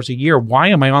of dollars a year. Why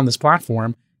am I on this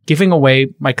platform giving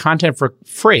away my content for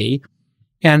free?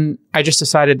 And I just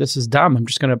decided this is dumb. I'm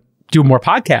just going to do more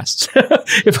podcasts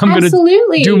if I'm going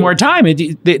to do more time.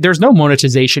 There's no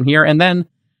monetization here, and then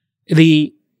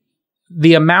the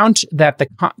amount that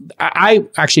I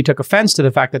actually took offense to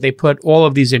the fact that they put all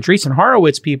of these Andreessen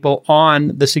Horowitz people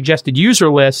on the suggested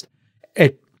user list.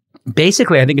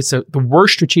 Basically, I think it's the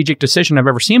worst strategic decision I've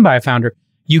ever seen by a founder.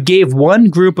 You gave one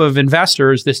group of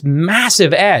investors this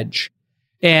massive edge.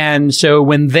 And so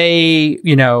when they,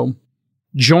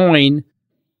 join,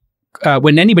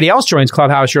 when anybody else joins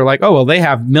Clubhouse, you're like, oh, well, they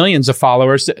have millions of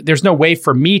followers. There's no way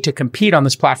for me to compete on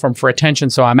this platform for attention,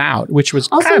 so I'm out, which was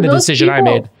also kind of the decision I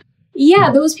made.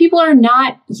 Yeah, those people are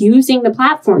not using the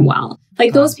platform well.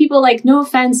 Like those people, no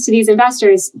offense to these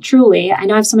investors, truly, I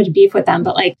know I have so much beef with them,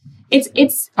 but I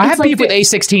have beef with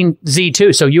A16Z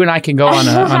too, so you and I can go on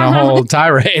a whole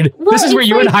tirade. Well, this is where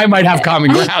you and I might have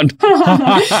common ground.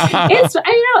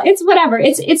 It's whatever.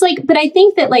 It's like, but I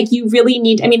think that you really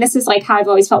need, this is how I've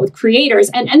always felt with creators.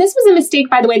 And this was a mistake,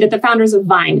 by the way, that the founders of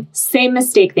Vine, same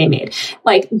mistake they made.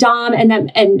 Dom and them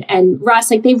and Russ,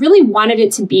 they really wanted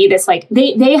it to be this,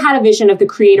 they had a vision of the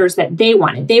creators that they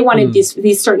wanted. They wanted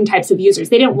these certain types of users.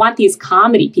 They didn't want these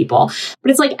comedy people, but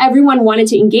it's everyone wanted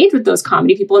to engage with those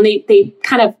comedy people, and they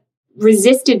kind of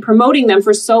resisted promoting them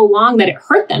for so long that it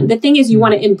hurt them. The thing is, you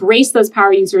want to embrace those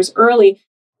power users early.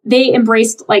 They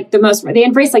embraced they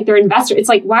embraced their investor. It's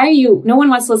why are you, no one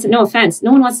wants to listen, no offense,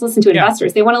 no one wants to listen to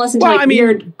investors. They want to listen to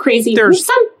weird, crazy,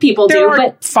 some people do,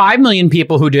 but 5 million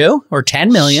people who do, or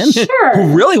 10 million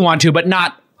who really want to, but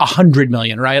not 100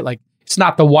 million, right? It's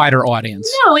not the wider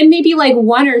audience. No, and maybe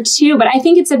 1 or 2, but I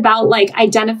think it's about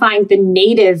identifying the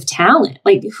native talent,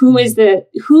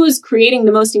 who's creating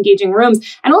the most engaging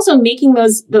rooms, and also making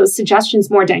those suggestions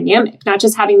more dynamic, not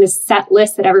just having this set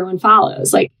list that everyone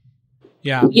follows.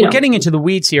 Yeah. We're getting into the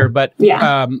weeds here, but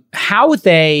how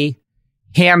they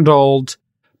handled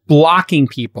blocking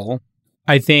people,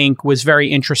 I think, was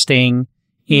very interesting.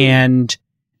 And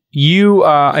you,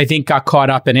 I think, got caught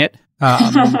up in it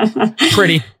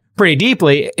pretty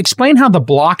deeply. Explain how the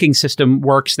blocking system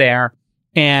works there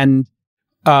and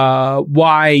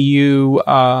why you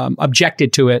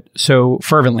objected to it so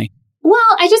fervently. Well,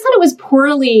 I just thought it was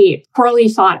poorly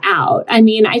thought out. I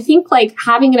mean, I think like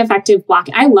having an effective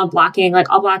blocking, I love blocking. Like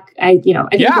I'll block, I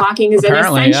think blocking is an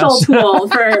essential tool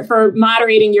for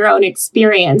moderating your own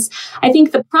experience. I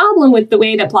think the problem with the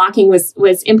way that blocking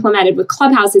was implemented with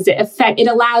Clubhouse is it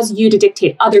allows you to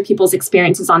dictate other people's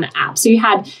experiences on the app. So you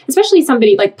had, especially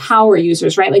somebody like power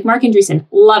users, right? Like Marc Andreessen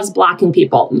loves blocking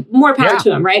people. More power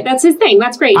to him, right? That's his thing.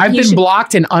 That's great. I've been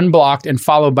blocked and unblocked and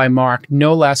followed by Marc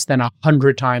no less than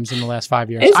 100 times in the last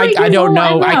 5 years. I don't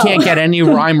know. I can't get any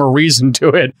rhyme or reason to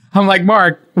it. I'm like,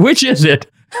 Marc, which is it?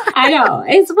 I know.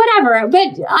 It's whatever.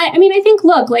 But I mean, I think,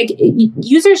 look, like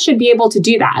users should be able to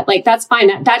do that. Like, that's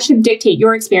fine. That should dictate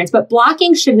your experience. But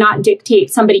blocking should not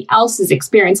dictate somebody else's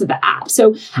experience of the app.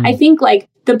 So I think like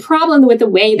the problem with the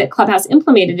way that Clubhouse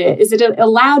implemented it is it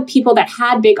allowed people that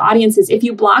had big audiences. If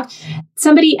you block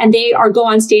somebody and they go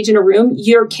on stage in a room,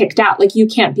 you're kicked out. Like you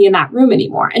can't be in that room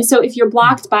anymore. And so if you're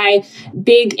blocked by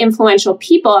big influential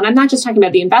people, and I'm not just talking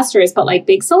about the investors, but like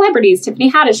big celebrities,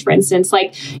 Tiffany Haddish, for instance,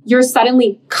 like you're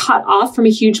suddenly cut off from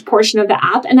a huge portion of the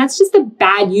app. And that's just a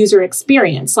bad user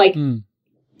experience. Like,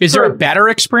 is there a better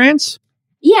experience?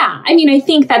 Yeah. I mean, I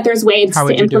think that there's ways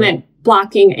to implement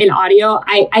blocking in audio.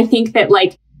 I think that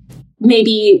like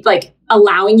maybe like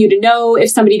allowing you to know if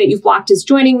somebody that you've blocked is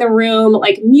joining the room,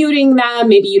 like muting them.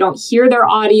 Maybe you don't hear their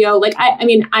audio. Like, I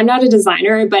mean, I'm not a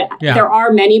designer, but there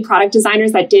are many product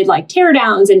designers that did like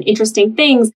teardowns and interesting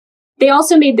things. They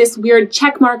also made this weird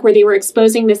check mark where they were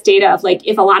exposing this data of like,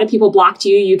 if a lot of people blocked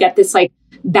you, you get this like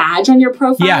badge on your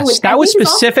profile. Yes, that was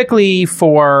specifically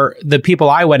for the people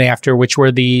I went after, which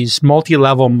were these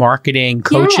multi-level marketing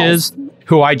coaches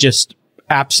who I just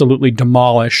absolutely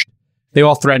demolished. They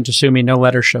all threatened to sue me. No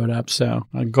letter showed up. So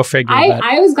go figure.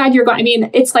 I was glad you're going. I mean,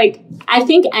 it's like, I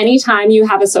think anytime you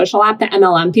have a social app, the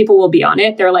MLM people will be on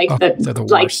it. They're like the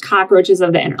like cockroaches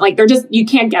of the internet. Like they're just, you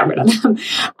can't get rid of them.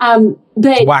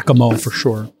 But it's whack-a-mole for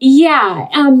sure. Yeah.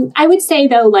 I would say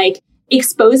though, like,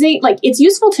 exposing, like it's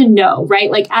useful to know, right?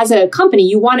 Like as a company,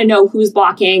 you want to know who's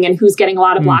blocking and who's getting a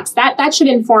lot of blocks. That should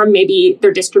inform maybe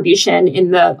their distribution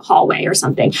in the hallway or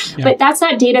something. Yeah. But that's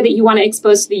not data that you want to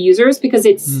expose to the users because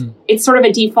it's sort of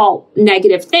a default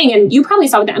negative thing. And you probably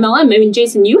saw with the MLM. I mean,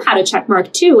 Jason, you had a check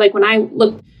mark too. Like when I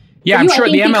looked. Yeah, I'm sure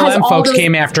the MLM folks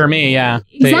came after me. Yeah,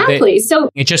 exactly. So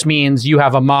it just means you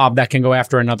have a mob that can go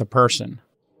after another person,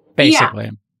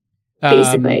 basically. Yeah,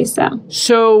 basically.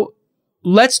 So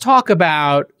let's talk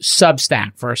about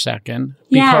Substack for a second,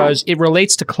 because it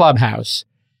relates to Clubhouse.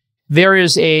 There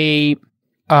is a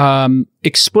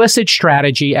explicit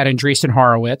strategy at Andreessen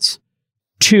Horowitz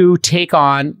to take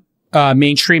on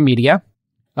mainstream media.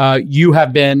 You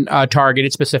have been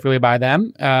targeted specifically by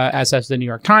them, as has the New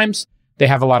York Times. They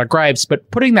have a lot of gripes. But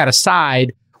putting that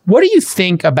aside, what do you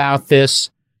think about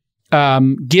this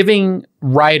giving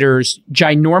writers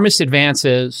ginormous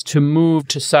advances to move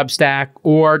to Substack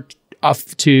or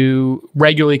to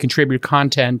regularly contribute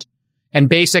content and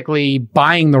basically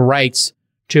buying the rights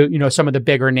to, some of the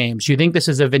bigger names? Do you think this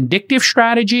is a vindictive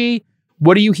strategy?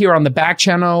 What do you hear on the back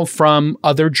channel from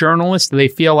other journalists? Do they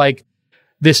feel like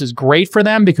this is great for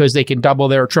them because they can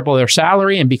double or triple their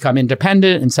salary and become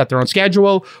independent and set their own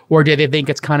schedule? Or do they think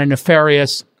it's kind of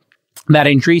nefarious that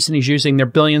Andreessen is using their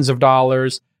billions of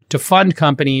dollars to fund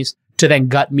companies to then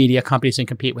gut media companies and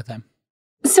compete with them?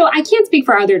 So I can't speak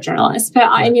for other journalists, but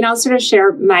I mean, I'll sort of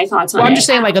share my thoughts on it. I'm just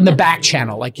saying, like on the back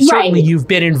channel, like certainly you've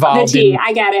been involved. The T,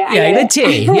 I get it. The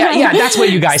T. Yeah, that's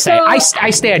what you guys say. I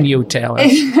stand you, Taylor.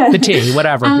 The T,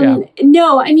 whatever.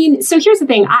 No, I mean, so here's the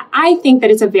thing. I think that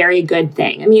it's a very good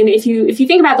thing. I mean, if you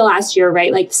think about the last year,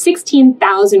 right, like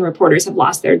 16,000 reporters have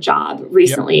lost their job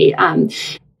recently. Yep.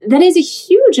 That is a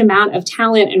huge amount of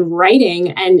talent and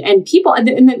writing and people,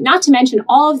 and not to mention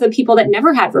all of the people that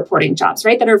never had reporting jobs,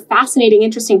 right? That are fascinating,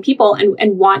 interesting people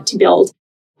and want to build,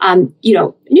 their own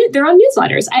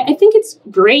newsletters. I think it's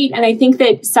great. And I think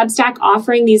that Substack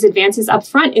offering these advances up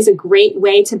front is a great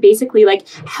way to basically like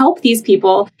help these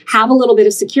people have a little bit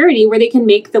of security where they can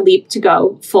make the leap to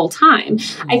go full time.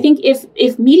 I think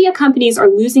if media companies are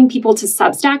losing people to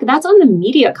Substack, that's on the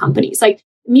media companies. Like,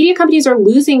 media companies are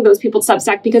losing those people to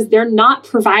Substack because they're not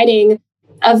providing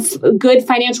a good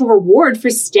financial reward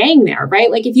for staying there, right?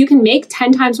 Like if you can make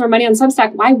 10 times more money on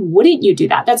Substack, why wouldn't you do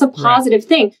that? That's a positive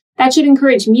thing. That should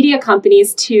encourage media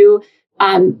companies to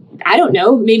I don't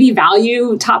know, maybe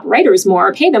value top writers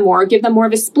more, pay them more, give them more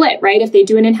of a split, right? If they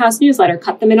do an in-house newsletter,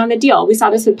 cut them in on the deal. We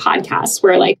saw this with podcasts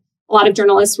where like a lot of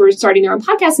journalists were starting their own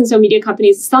podcasts. And so media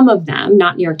companies, some of them,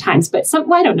 not New York Times, but some,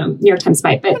 well, I don't know, New York Times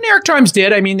might, but. Well, New York Times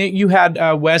did. I mean, you had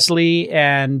Wesley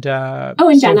and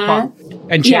Jenna.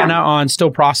 Jenna on Still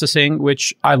Processing,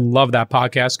 which I love that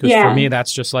podcast because for me,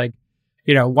 that's just like,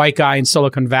 you know, white guy in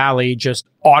Silicon Valley just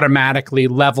automatically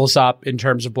levels up in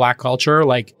terms of Black culture.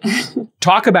 Like,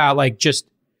 talk about like just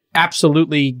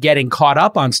absolutely getting caught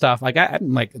up on stuff like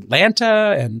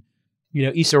Atlanta and, you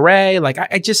know, Issa Rae. Like,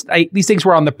 these things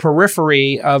were on the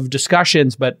periphery of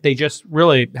discussions, but they just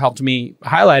really helped me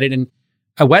highlight it. And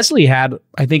Wesley I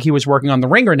think he was working on the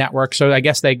Ringer Network, so I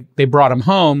guess they brought him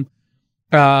home.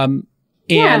 And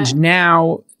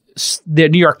now the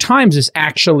New York Times is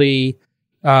actually,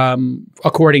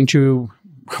 according to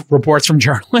reports from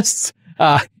journalists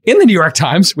in the New York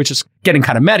Times, which is getting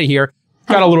kind of meta here,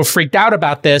 got a little freaked out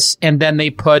about this. And then they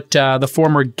put the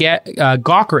former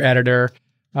Gawker editor,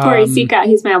 Corey Sika,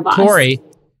 he's my boss. Corey,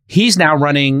 he's now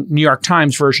running New York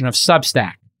Times version of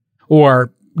Substack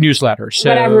or newsletters. So,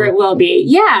 whatever it will be.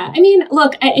 Yeah. I mean,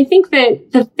 look, I think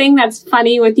that the thing that's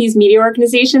funny with these media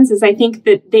organizations is I think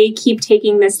that they keep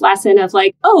taking this lesson of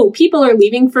like, oh, people are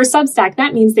leaving for Substack.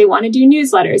 That means they want to do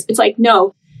newsletters. It's like,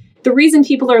 no, the reason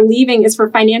people are leaving is for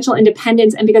financial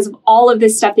independence and because of all of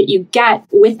this stuff that you get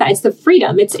with that. It's the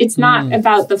freedom. It's not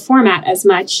about the format as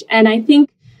much. And I think,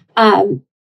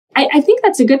 I think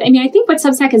that's a good. I mean, I think what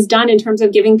Substack has done in terms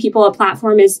of giving people a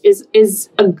platform is it's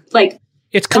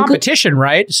competition,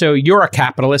 right? So you're a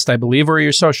capitalist, I believe, or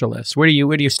you're a socialist. Where do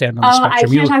you stand on the spectrum?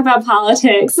 I can't talk about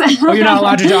politics. Oh, you're not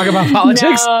allowed to talk about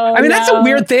politics? No, I mean, that's a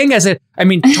weird thing.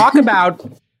 Talk about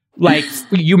like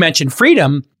you mentioned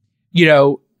freedom. You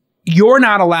know, you're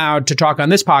not allowed to talk on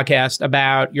this podcast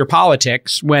about your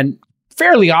politics when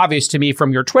fairly obvious to me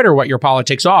from your Twitter what your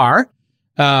politics are.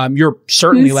 You're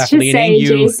certainly left leaning.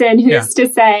 Jason, who's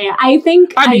to say? I mean,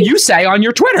 you say on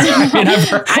your Twitter.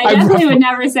 I definitely would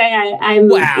never say I'm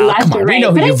left or right. We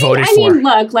know who you voted for. I mean,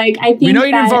 look, like I think we know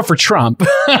you didn't vote for Trump.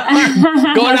 Going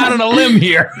out on a limb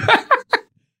here.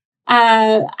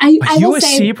 Are you a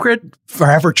secret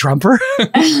forever Trumper?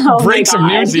 Break some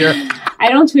news here. I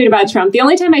don't tweet about Trump. The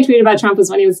only time I tweeted about Trump was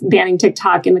when he was banning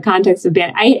TikTok in the context of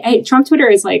Trump Twitter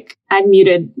is like, I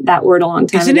muted that word a long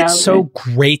time ago. Isn't it so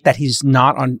great that he's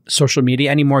not on social media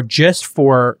anymore just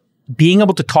for being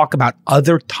able to talk about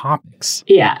other topics?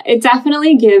 Yeah, it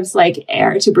definitely gives like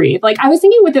air to breathe. Like I was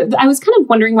thinking I was kind of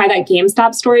wondering why that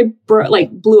GameStop story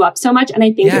blew up so much. And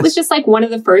I think it was just like one of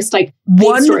the first like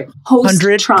big story post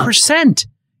Trump. 100%.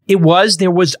 There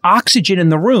was oxygen in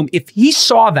the room. If he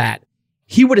saw that,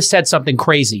 he would have said something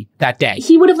crazy that day.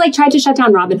 He would have like tried to shut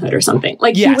down Robinhood or something.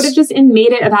 Like he would have just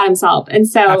made it about himself. And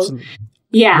so, absolutely.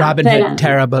 Yeah. Robinhood,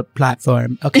 terrible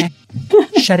platform. Okay.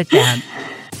 Shut it down.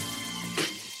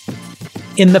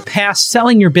 In the past,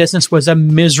 selling your business was a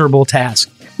miserable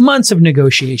task. Months of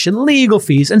negotiation, legal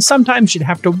fees, and sometimes you'd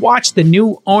have to watch the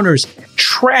new owners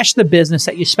trash the business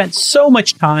that you spent so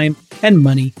much time and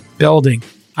money building.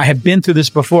 I have been through this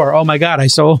before. Oh my God, I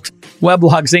sold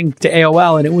Weblogs Inc. to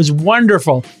AOL and it was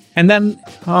wonderful. And then,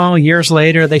 years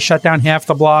later, they shut down half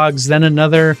the blogs, then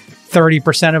another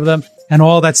 30% of them, and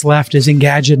all that's left is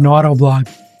Engadget and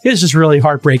Autoblog. This is really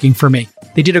heartbreaking for me.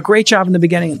 They did a great job in the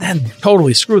beginning and then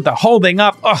totally screwed the whole thing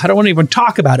up. Oh, I don't want to even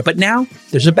talk about it. But now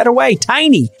there's a better way,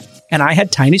 Tiny. And I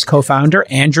had Tiny's co-founder,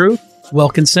 Andrew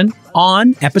Wilkinson,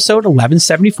 on episode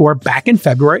 1174 back in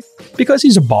February because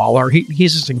he's a baller.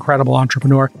 He's this incredible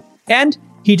entrepreneur. And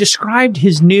he described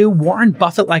his new Warren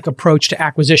Buffett-like approach to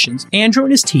acquisitions. Andrew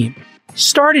and his team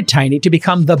started Tiny to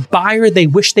become the buyer they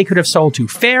wish they could have sold to.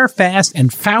 Fair, fast,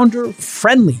 and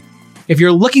founder-friendly. If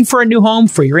you're looking for a new home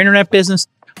for your internet business,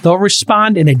 they'll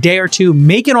respond in a day or two,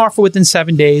 make an offer within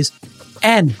 7 days,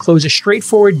 and close a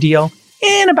straightforward deal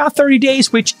in about 30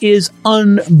 days, which is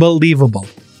unbelievable.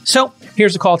 So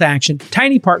here's a call to action.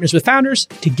 Tiny partners with founders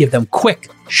to give them quick,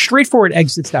 straightforward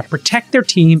exits that protect their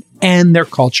team and their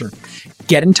culture.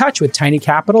 Get in touch with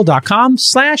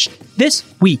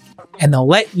tinycapital.com/thisweek, and they'll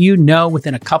let you know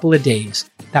within a couple of days.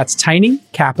 That's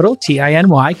tinycapital,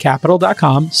 TINY,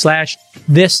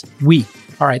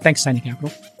 capital.com/thisweek. All right, thanks, Tiny Capital.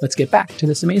 Let's get back to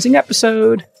this amazing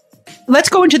episode. Let's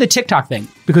go into the TikTok thing,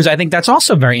 because I think that's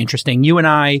also very interesting. You and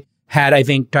I had, I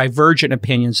think, divergent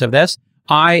opinions of this.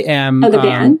 I am... the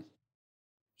ban?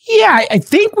 Yeah, I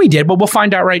think we did, but we'll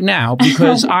find out right now,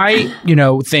 because I,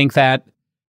 think that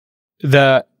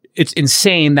it's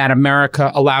insane that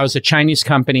America allows a Chinese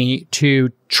company to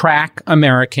track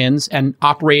Americans and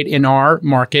operate in our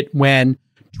market when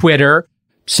Twitter,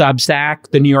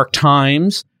 Substack, the New York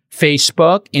Times,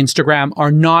 Facebook, Instagram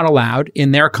are not allowed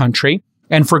in their country.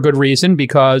 And for good reason,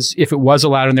 because if it was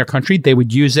allowed in their country, they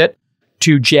would use it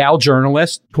to jail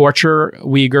journalists, torture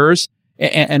Uyghurs,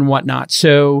 and whatnot.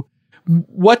 So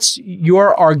what's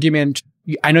your argument?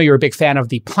 I know you're a big fan of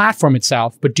the platform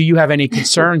itself, but do you have any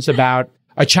concerns about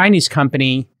a Chinese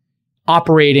company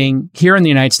operating here in the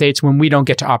United States when we don't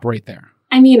get to operate there?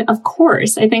 I mean, of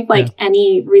course, I think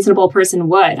any reasonable person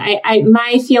would.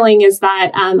 My feeling is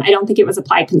that I don't think it was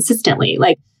applied consistently.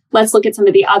 Like, let's look at some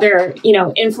of the other,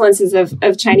 influences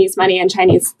of Chinese money and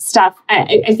Chinese stuff.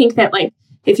 I think that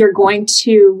if you're going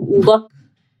to look,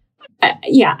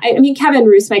 Kevin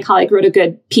Roos, my colleague, wrote a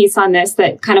good piece on this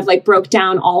that kind of broke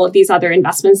down all of these other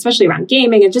investments, especially around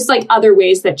gaming and just other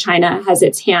ways that China has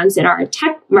its hands in our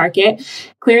tech market.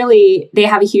 Clearly, they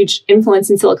have a huge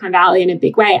influence in Silicon Valley in a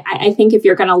big way. I think if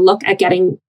you're going to look at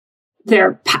getting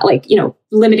their,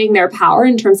 limiting their power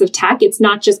in terms of tech, it's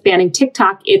not just banning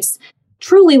TikTok, it's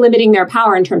truly limiting their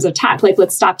power in terms of tech.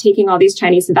 Let's stop taking all these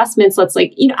Chinese investments. Let's I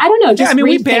don't know. Just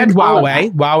we banned Huawei.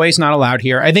 Huawei's not allowed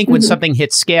here. I think when something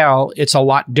hits scale, it's a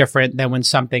lot different than when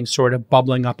something's sort of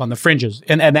bubbling up on the fringes.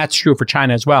 And that's true for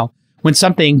China as well. When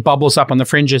something bubbles up on the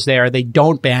fringes there, they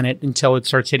don't ban it until it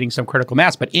starts hitting some critical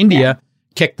mass. But India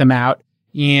kicked them out.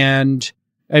 And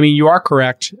you are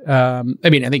correct. I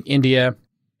think India,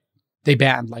 they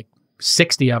banned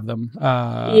 60 of them.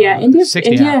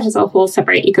 India has a whole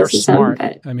separate ecosystem.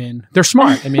 They're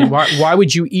smart. Why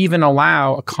would you even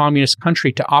allow a communist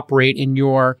country to operate in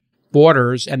your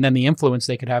borders and then the influence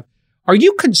they could have? Are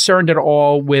you concerned at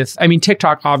all with,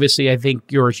 TikTok, obviously, I think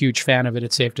you're a huge fan of it,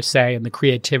 it's safe to say, and the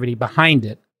creativity behind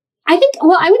it. I think,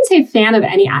 I wouldn't say fan of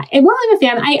any. I'm a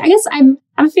fan. I guess I'm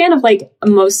a fan of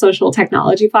most social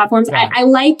technology platforms. Yeah.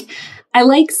 I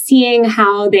like seeing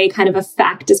how they kind of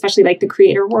affect, especially the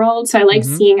creator world. So I like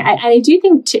seeing, I do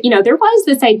think, there was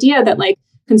this idea that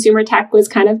consumer tech was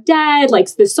kind of dead,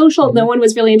 the social, no one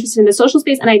was really interested in the social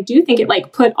space. And I do think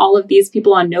it put all of these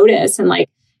people on notice and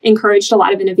encouraged a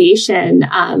lot of innovation,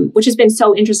 which has been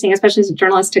so interesting, especially as a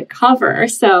journalist to cover.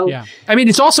 So,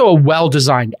 it's also a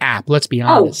well-designed app. Let's be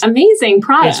honest. Oh, amazing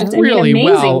product. It's really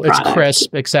amazing product. It's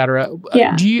crisp, etc.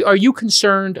 Yeah. Are you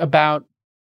concerned about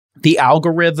the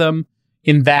algorithm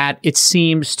in that it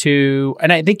seems to,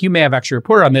 and I think you may have actually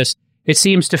reported on this, it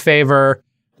seems to favor,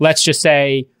 let's just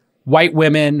say, white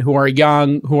women who are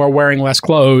young, who are wearing less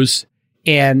clothes,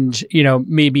 and,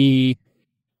 maybe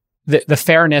the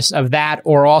fairness of that,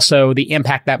 or also the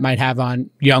impact that might have on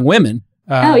young women.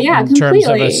 In terms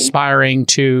of aspiring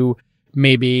to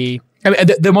maybe,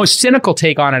 the most cynical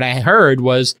take on it I heard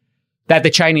was that the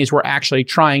Chinese were actually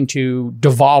trying to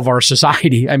devolve our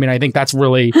society. I think that's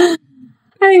really...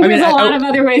 I think there's a lot of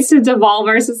other ways to devolve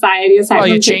our society aside from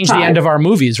you TikTok. change the end of our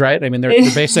movies, right?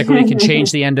 They're basically can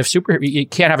change the end of you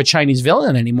can't have a Chinese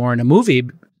villain anymore in a movie,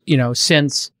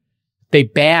 since they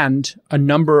banned a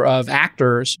number of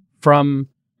actors from,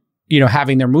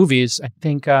 having their movies. I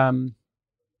think... I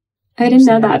didn't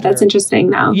know that. That's interesting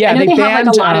now. Yeah, I know they have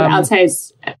a lot of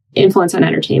outsized influence on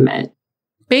entertainment.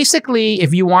 Basically,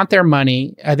 if you want their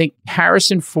money, I think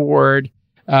Harrison Ford,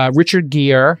 Richard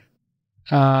Gere,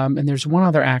 and there's one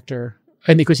other actor, I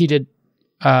think because he did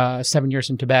 7 Years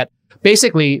in Tibet.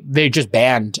 Basically, they just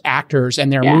banned actors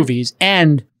and their movies.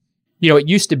 And, it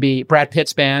used to be Brad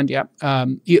Pitt's band. Yeah.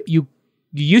 You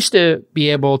used to be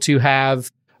able to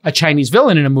have a Chinese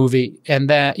villain in a movie, and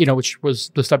that, which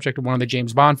was the subject of one of the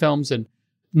James Bond films. And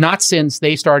not since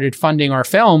they started funding our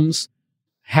films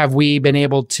have we been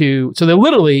able to. So they're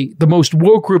literally the most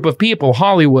woke group of people,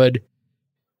 Hollywood.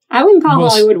 I wouldn't call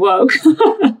Hollywood woke.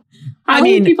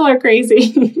 People are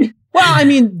crazy.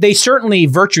 Well, they certainly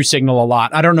virtue signal a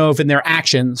lot. I don't know if in their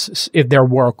actions, if they're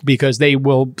woke, because they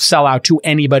will sell out to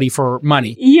anybody for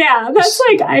money. Yeah, that's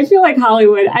I feel like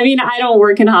Hollywood. I don't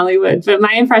work in Hollywood, but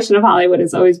my impression of Hollywood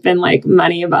has always been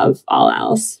money above all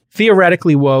else.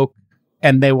 Theoretically woke,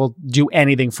 and they will do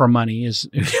anything for money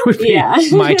would be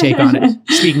my take on it.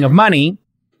 Speaking of money,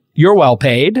 you're well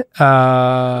paid. And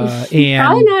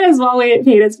probably not as well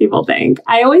paid as people think.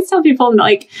 I always tell people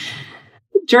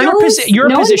journalists, your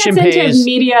no position one gets pays into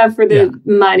media for the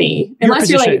money, unless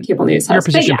you're a cable news host. Your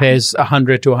position pays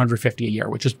 $100 to $150 a year,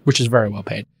 which is very well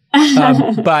paid.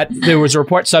 But there was a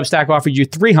report Substack offered you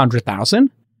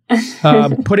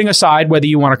 $300,000. Putting aside whether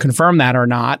you want to confirm that or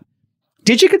not,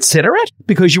 did you consider it?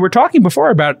 Because you were talking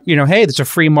before about hey, it's a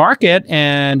free market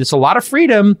and it's a lot of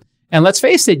freedom, and let's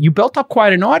face it, you built up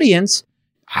quite an audience.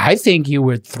 I think you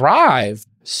would thrive.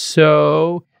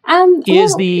 So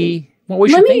What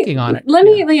was your thinking on it? Let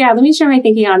me share my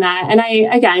thinking on that. And I,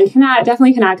 again,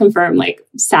 definitely cannot confirm like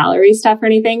salary stuff or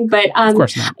anything, but, of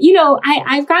course not. You know,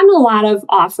 I've gotten a lot of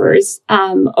offers,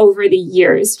 over the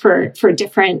years for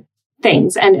different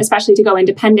things, and especially to go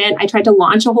independent. I tried to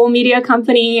launch a whole media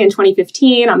company in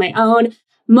 2015 on my own.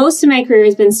 Most of my career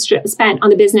has been spent on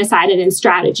the business side and in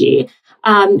strategy.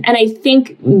 And I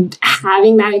think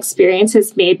having that experience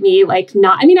has made me like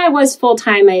I was full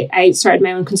time. I started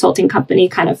my own consulting company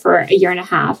kind of for a year and a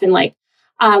half. And like,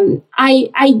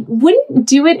 I wouldn't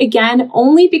do it again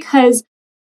only because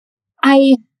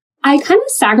I kind of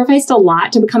sacrificed a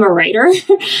lot to become a writer.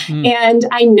 And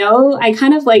I know I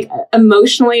kind of like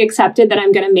emotionally accepted that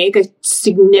I'm going to make a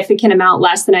significant amount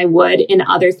less than I would in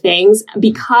other things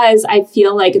because I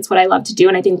feel like it's what I love to do.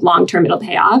 And I think long term it'll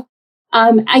pay off.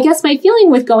 I guess my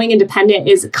feeling with going independent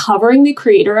is covering the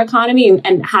creator economy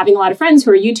and having a lot of friends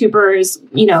who are YouTubers,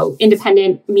 you know,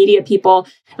 independent media people.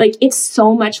 Like it's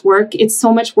so much work. And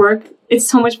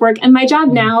my job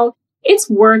now, it's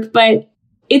work, but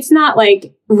it's not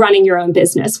like running your own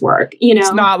business work, you know?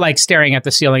 It's not like staring at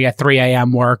the ceiling at 3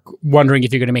 a.m. work, wondering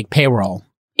if you're going to make payroll.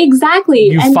 Exactly.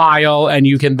 You file and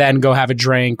you can then go have a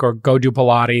drink or go do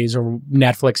Pilates or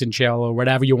Netflix and chill or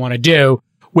whatever you want to do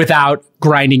without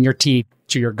grinding your teeth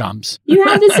to your gums. You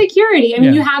have the security.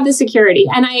 You have the security.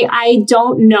 And I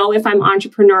don't know if I'm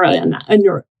entrepreneurial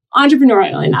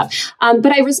enough.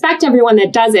 But I respect everyone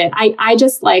that does it. I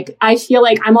just like, I feel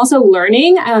like I'm also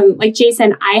learning. Like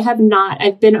Jason,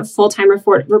 I've been a full-time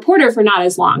reporter for not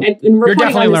as long. I've been You're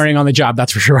definitely learning on the job.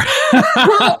 That's for sure.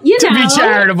 Well, you know. To be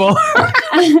charitable.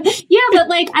 Yeah, but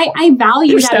like, I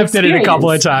value that experience. Stepped in it a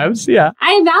couple of times. Yeah.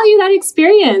 I value that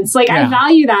experience. Like I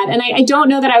value that. And I don't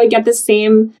know that I would get the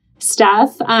same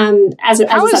stuff, as a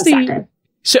Substacker.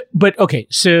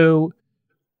 So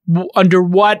under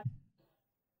what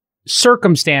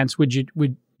circumstance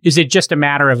is it just a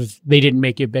matter of they didn't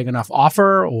make you a big enough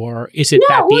offer, or is it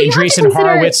that the Andreessen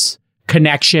Horowitz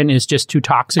connection is just too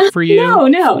toxic for you? No.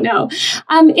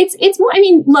 It's more, I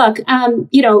mean, look,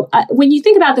 when you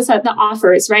think about this, the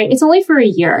offers, right? It's only for a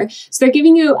year. So they're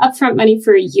giving you upfront money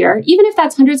for a year. Even if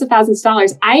that's hundreds of thousands of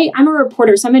dollars, I'm a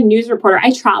reporter. So I'm a news reporter.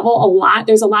 I travel a lot.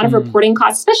 There's a lot of reporting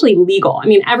costs, especially legal. I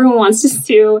mean, everyone wants to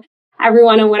sue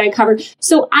everyone on what I cover.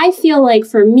 So I feel like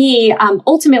for me,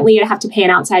 ultimately I'd have to pay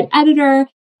an outside editor.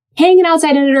 Paying an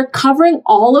outside editor, covering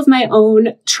all of my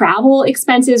own travel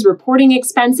expenses, reporting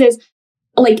expenses,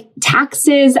 like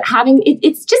taxes,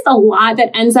 it's just a lot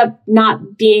that ends up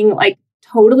not being like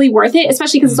totally worth it,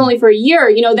 especially because it's only for a year,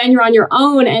 you know, then you're on your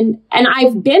own. And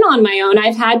I've been on my own.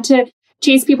 I've had to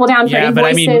chase people down for invoices. But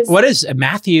I mean, what is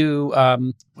Matthew,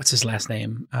 what's his last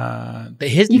name?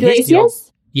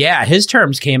 Iglesias? His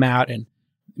terms came out and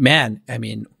man, I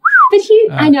mean, but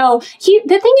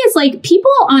the thing is, like,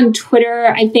 people on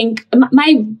Twitter, I think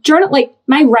my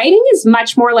writing is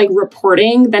much more like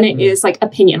reporting than it is like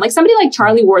opinion. Like somebody like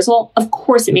Charlie Warzel, of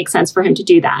course it makes sense for him to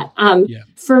do that.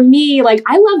 For me, like,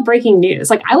 I love breaking news.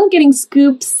 Like, I love getting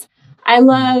scoops. I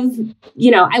love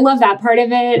that part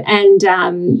of it.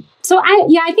 And, so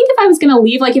I think if I was going to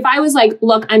leave, like if I was like,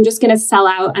 look, I'm just going to sell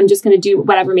out, I'm just going to do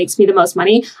whatever makes me the most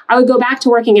money, I would go back to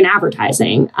working in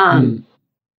advertising.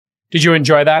 Did you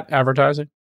enjoy that, advertising?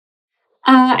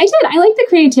 I did. I like the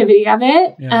creativity of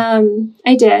it. Yeah.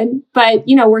 I did. But,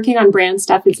 working on brand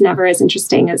stuff is never as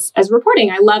interesting as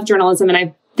reporting. I love journalism,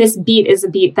 and this beat is a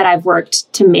beat that I've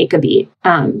worked to make a beat.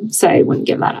 So I wouldn't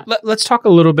give that up. Let's talk a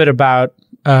little bit about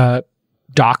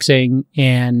doxing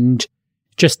and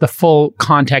just the full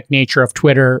contact nature of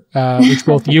Twitter, which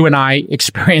both you and I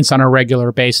experience on a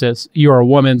regular basis. You're a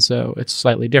woman, so it's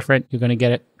slightly different. You're going to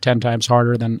get it 10 times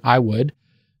harder than I would.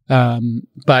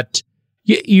 But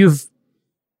you've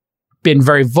been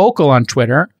very vocal on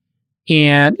Twitter,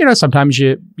 and, sometimes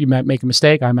you might make a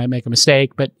mistake. I might make a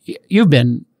mistake, but you've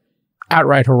been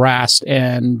outright harassed,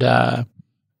 and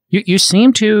you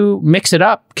seem to mix it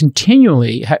up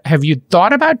continually. Have you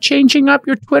thought about changing up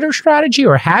your Twitter strategy,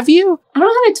 or have you? I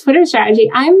don't have a Twitter strategy.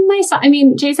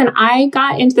 Jason, I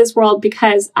got into this world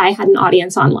because I had an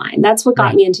audience online. That's what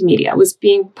got me into media, was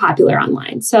being popular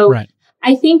online. So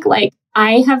I think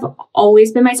I have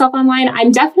always been myself online.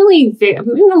 I'm definitely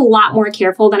I'm a lot more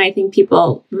careful than I think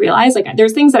people realize. Like,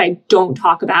 there's things that I don't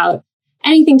talk about,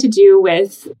 anything to do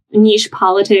with niche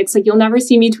politics. Like, you'll never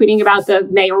see me tweeting about the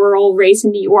mayoral race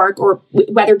in New York or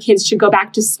whether kids should go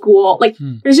back to school. Like,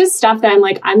 there's just stuff that I'm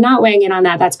like, I'm not weighing in on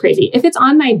that. That's crazy. If it's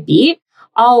on my beat,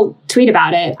 I'll tweet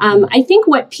about it. I think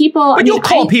what people... But you'll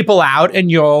call people out and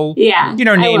you'll,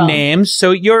 name names.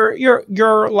 So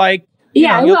you're like,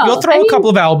 you'll throw a couple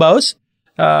of elbows.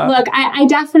 Look, I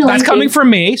definitely That's coming from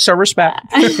me, so respect.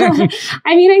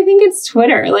 I mean, I think it's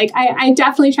Twitter. Like, I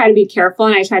definitely try to be careful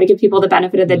and I try to give people the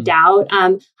benefit of the doubt.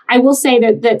 I will say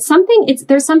that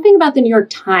there's something about the New York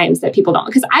Times that people don't,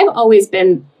 because I've always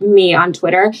been me on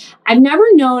Twitter. I've never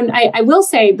known, I will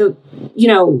say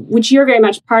which you're very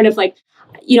much part of, like,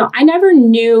 I never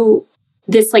knew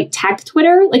this like tech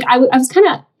Twitter. Like I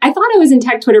thought I was in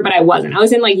tech Twitter, but I wasn't. I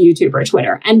was in like YouTuber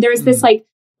Twitter. And there's this like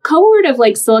cohort of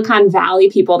like Silicon Valley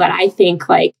people that I think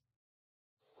like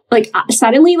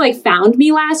suddenly like found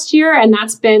me last year, and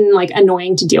that's been like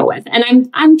annoying to deal with. And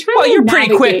I'm trying. Well, you're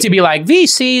pretty quick to be like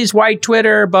VCs, white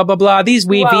Twitter, blah blah blah. These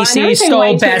VCs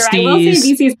stole besties. I will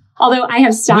say VCs, although I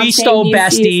have stopped. We stole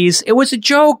besties. It was a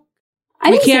joke. I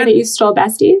didn't say that you stole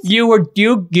besties.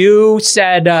 You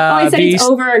said. I said it's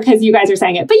over because you guys are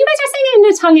saying it, but you guys are saying it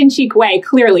in a tongue-in-cheek way.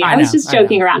 Clearly, I was just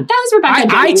joking around. That was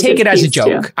Rebecca. I take it as a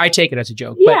joke. Too. I take it as a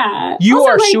joke. Yeah, but you also,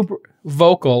 are super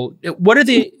vocal. What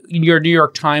are your New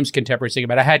York Times contemporaries think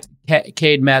about it? I had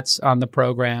Cade Metz on the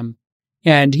program,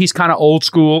 and he's kind of old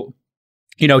school.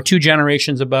 2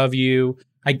 generations above you.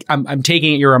 I'm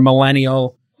taking it you're a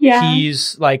millennial. Yeah,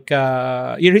 he's like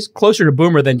he's closer to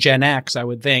Boomer than Gen X, I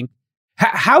would think.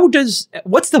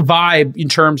 What's the vibe in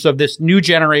terms of this new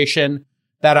generation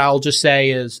that I'll just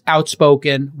say is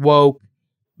outspoken, woke,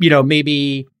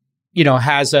 maybe,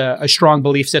 has a strong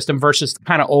belief system versus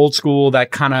kind of old school that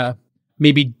kind of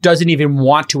maybe doesn't even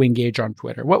want to engage on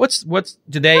Twitter?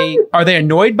 Are they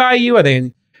annoyed by you? Are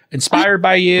they inspired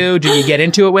by you? Do you get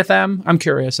into it with them? I'm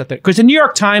curious because the New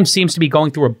York Times seems to be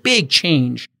going through a big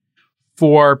change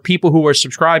for people who were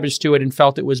subscribers to it and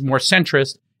felt it was more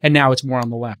centrist, and now it's more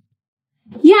on the left.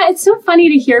 Yeah, it's so funny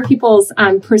to hear people's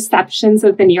perceptions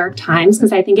of the New York Times,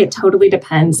 because I think it totally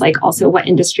depends, like, also what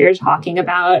industry you're talking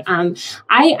about.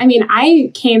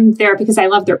 I came there because I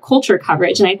love their culture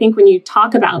coverage. And I think when you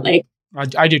talk about, like,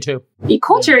 I do too.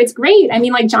 Culture, it's great. I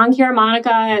mean, like, John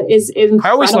Caramanica is incredible.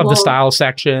 I always love the style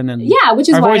section. And yeah, which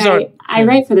is why I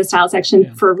write for the style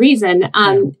section for a reason.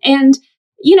 And,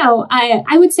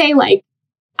 I would say, like,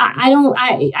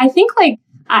 I think, like,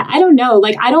 I don't know.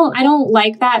 Like, I don't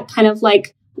like that kind of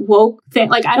like woke thing.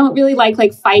 Like, I don't really like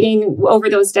fighting over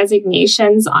those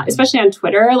designations, especially on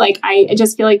Twitter. Like, I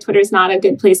just feel like Twitter is not a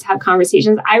good place to have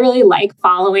conversations. I really like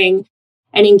following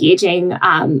and engaging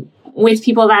with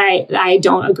people that I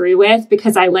don't agree with,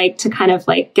 because I like to kind of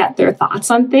like get their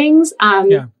thoughts on things.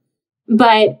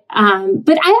 But I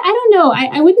don't know.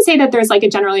 I wouldn't say that there's like a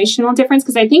generational difference,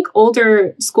 because I think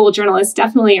older school journalists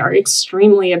definitely are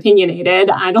extremely opinionated.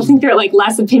 I don't think they're like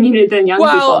less opinionated than young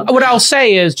people. Well, what I'll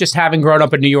say is, just having grown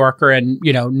up a New Yorker and,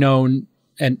 known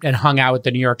and hung out with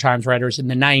the New York Times writers in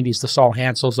the 90s, the Saul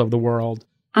Hansels of the world,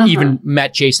 even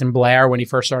met Jason Blair when he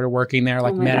first started working there,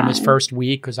 met him his first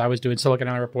week, because I was doing Silicon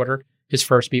Alley Reporter. His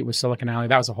first beat was Silicon Alley.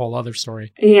 That was a whole other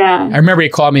story. Yeah. I remember he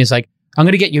called me. He's like, I'm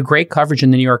going to get you great coverage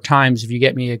in the New York Times if you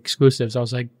get me exclusives. I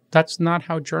was like, that's not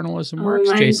how journalism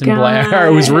works, Jason Blair.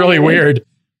 It was really weird.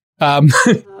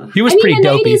 He was pretty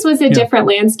dopey. The 90s was a different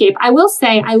landscape. I will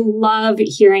say I love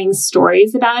hearing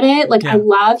stories about it. Like, I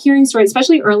love hearing stories,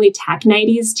 especially early tech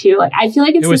 90s too. Like, I feel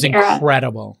like it was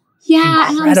incredible.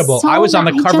 Yeah. Incredible. I was on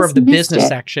the cover of the business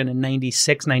section in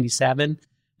 96, 97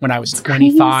 when I was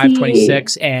 25,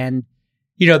 26. And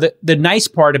the nice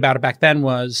part about it back then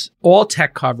was all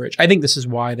tech coverage. I think this is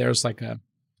why there's like a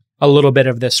little bit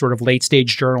of this sort of late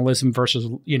stage journalism versus,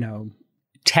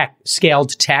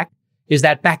 scaled tech, is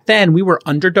that back then we were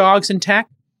underdogs in tech,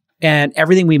 and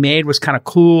everything we made was kind of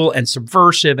cool and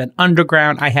subversive and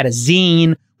underground. I had a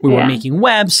zine. We were making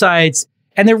websites,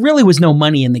 and there really was no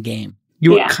money in the game.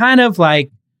 You were kind of like,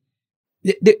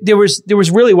 there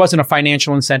really wasn't a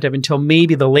financial incentive until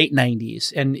maybe the late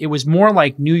 90s. And it was more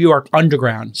like New York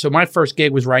underground. So my first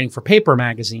gig was writing for Paper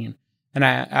Magazine. And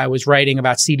I was writing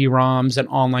about CD-ROMs and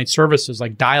online services,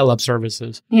 like dial-up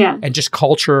services. Yeah. And just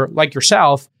culture, like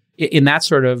yourself, in that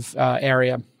sort of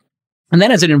area. And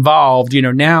then as it evolved,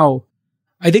 now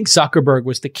I think Zuckerberg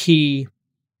was the key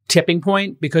tipping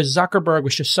point, because Zuckerberg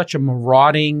was just such a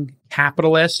marauding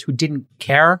capitalist who didn't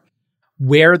care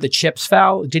where the chips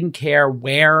fell, didn't care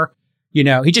where,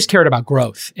 he just cared about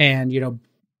growth and,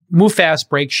 move fast,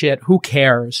 break shit, who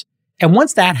cares? And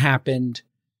once that happened,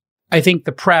 I think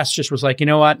the press just was like, you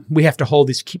know what? We have to hold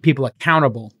these people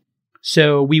accountable.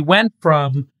 So we went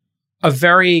from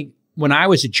when I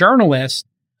was a journalist,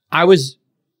 I was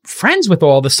friends with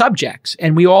all the subjects,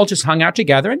 and we all just hung out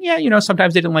together. And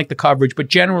sometimes they didn't like the coverage, but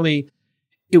generally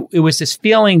it was this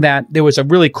feeling that there was a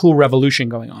really cool revolution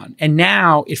going on. And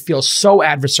now it feels so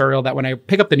adversarial that when I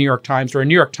pick up the New York Times or a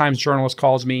New York Times journalist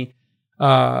calls me,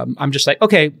 I'm just like,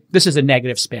 okay, this is a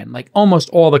negative spin. Like, almost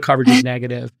all the coverage is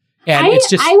negative. And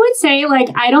I would say, like,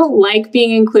 I don't like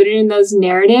being included in those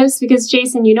narratives because,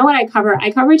 Jason, you know what I cover?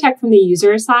 I cover tech from the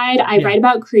user side. I write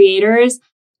about creators.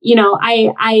 You know,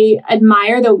 I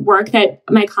admire the work that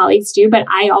my colleagues do, but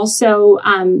I also,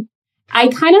 I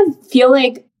kind of feel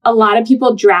like a lot of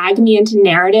people drag me into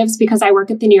narratives because I work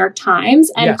at the New York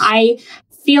Times. And I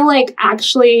feel like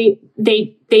actually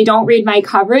they don't read my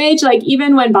coverage. Like,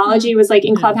 even when Balaji was like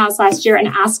in Clubhouse last year and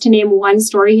asked to name one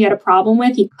story he had a problem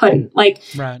with, he couldn't. Like,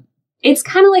 it's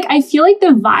kind of like, I feel like the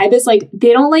vibe is like,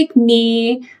 they don't like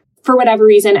me for whatever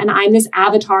reason, and I'm this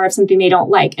avatar of something they don't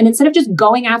like. And instead of just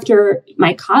going after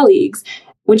my colleagues,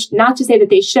 which not to say that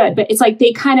they should, but it's like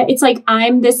it's like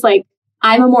I'm this, like,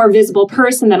 I'm a more visible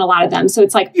person than a lot of them. So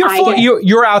it's like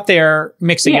you're out there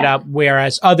mixing it up,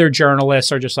 whereas other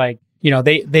journalists are just like, you know,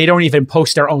 they don't even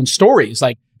post their own stories.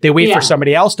 Like, they wait for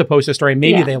somebody else to post a story.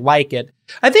 Maybe they like it.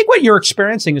 I think what you're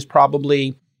experiencing is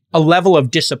probably a level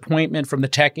of disappointment from the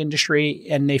tech industry,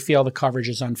 and they feel the coverage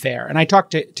is unfair. And I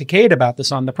talked to Kate about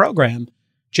this on the program.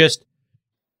 Just,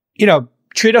 you know,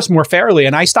 treat us more fairly.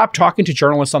 And I stopped talking to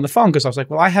journalists on the phone because I was like,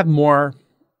 well, I have more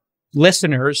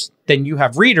listeners than you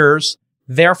have readers.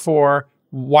 Therefore,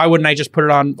 why wouldn't I just put it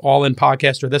on All In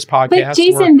Podcast or this podcast? But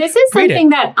Jason, this is something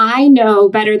that I know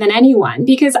better than anyone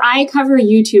because I cover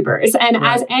YouTubers. And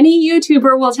as any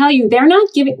YouTuber will tell you, they're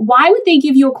not giving, why would they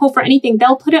give you a quote for anything?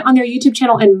 They'll put it on their YouTube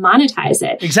channel and monetize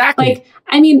it. Exactly. Like,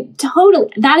 I mean,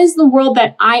 totally. That is the world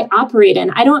that I operate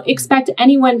in. I don't expect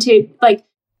anyone to, like,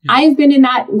 I've been in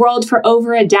that world for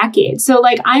over a decade. So,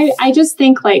 like, I just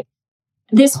think, like,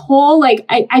 this whole, like,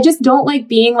 I just don't like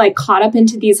being, like, caught up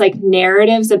into these, like,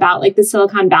 narratives about, like, the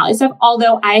Silicon Valley stuff.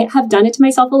 Although I have done it to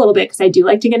myself a little bit because I do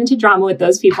like to get into drama with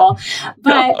those people.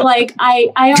 But like,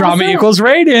 I drama also, equals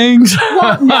ratings.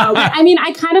 Well, no, but I mean,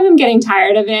 I kind of am getting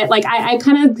tired of it. Like, I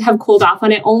kind of have cooled off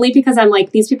on it only because I'm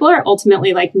like, these people are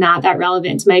ultimately, like, not that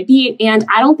relevant to my beat. And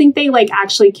I don't think they, like,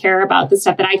 actually care about the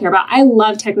stuff that I care about. I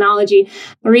love technology.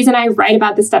 The reason I write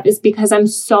about this stuff is because I'm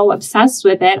so obsessed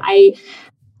with it.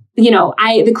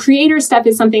 The creator stuff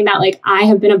is something that, like, I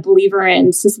have been a believer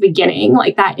in since the beginning.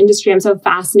 Like, that industry, I'm so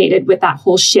fascinated with that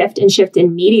whole shift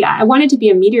in media. I wanted to be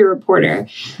a media reporter.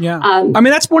 Yeah. I mean,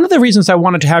 that's one of the reasons I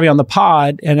wanted to have you on the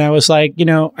pod. And I was like, you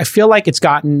know, I feel like it's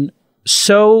gotten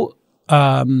so,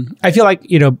 I feel like,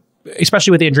 you know,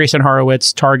 especially with Andreessen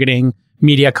Horowitz targeting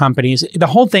media companies, the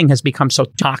whole thing has become so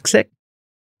toxic.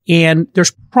 And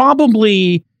there's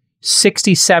probably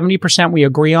 60, 70% we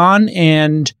agree on.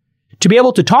 And to be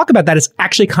able to talk about that is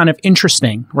actually kind of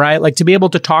interesting, right? Like, to be able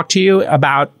to talk to you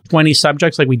about 20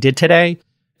 subjects like we did today,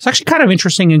 it's actually kind of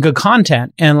interesting and good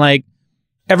content. And, like,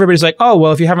 everybody's like, oh,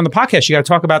 well, if you have on the podcast, you got to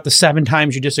talk about the 7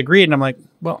 times you disagreed. And I'm like,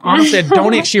 well, honestly, I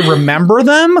don't actually remember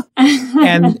them.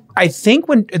 And I think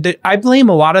I blame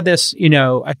a lot of this, you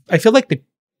know, I feel like the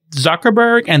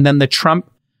Zuckerberg and then the Trump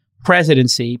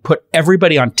presidency put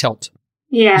everybody on tilt.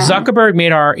 Yeah. Zuckerberg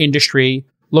made our industry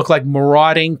look like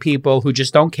marauding people who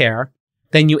just don't care.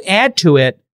 Then you add to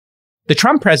it the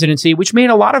Trump presidency, which made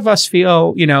a lot of us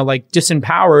feel, you know, like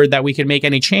disempowered that we could make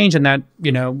any change and that,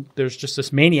 you know, there's just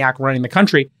this maniac running the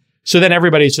country. So then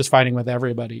everybody's just fighting with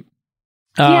everybody.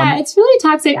 Yeah, it's really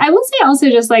toxic. I will say also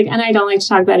just, like, and I don't like to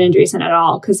talk about Andreessen at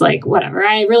all because, like, whatever.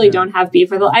 I really don't have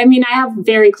beef with it. I mean, I have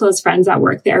very close friends that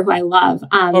work there who I love.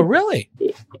 Oh, really?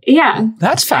 Yeah.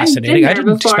 That's fascinating. I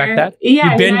didn't expect that.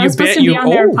 Yeah, I was supposed to be on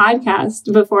their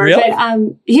podcast before. Really?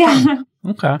 But, yeah.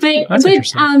 Okay. That's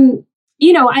interesting.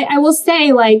 You know, I will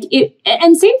say, like, it,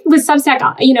 and same with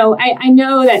Substack, you know, I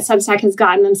know that Substack has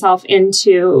gotten themselves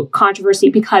into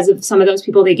controversy because of some of those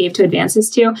people they gave to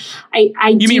advances to.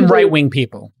 You mean right-wing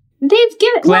people? They've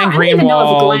given, Glenn Greenwald. I don't even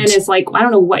know if Glenn is, like, I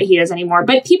don't know what he is anymore,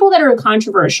 but people that are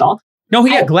controversial. No,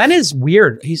 Glenn is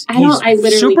weird. He's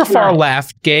super far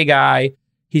left, gay guy.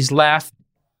 He's left,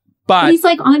 but he's,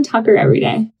 like, on Tucker every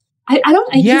day. He's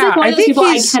like one of those people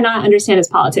I cannot understand his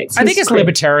politics. I think it's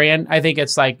libertarian. I think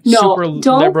it's like super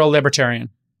liberal libertarian.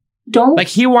 Like,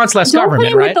 he wants less government,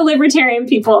 put him right? With the libertarian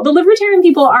people. The libertarian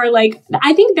people are, like,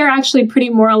 I think they're actually pretty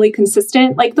morally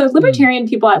consistent. Like, the libertarian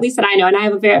people, at least that I know, and I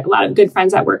have a lot of good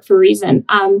friends that work for Reason.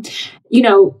 You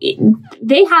know,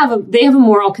 they have a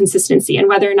moral consistency, and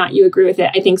whether or not you agree with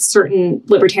it, I think certain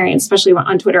libertarians, especially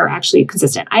on Twitter, are actually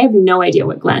consistent. I have no idea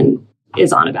what Glenn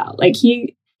is on about. Like,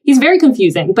 he's very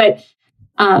confusing, but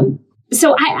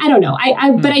so I don't know.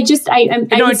 But I just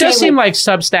it does seem like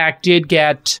Substack did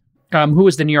get who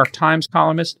was the New York Times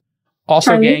columnist,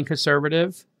 also gay and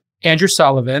conservative, Andrew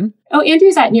Sullivan. Oh,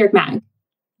 Andrew's at New York Mag.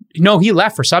 No, he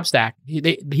left for Substack.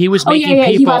 He was making people.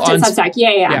 He left at Substack.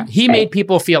 Yeah. He made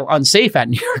people feel unsafe at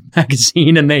New York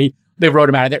Magazine, and they they wrote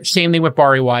him out of there. Same thing with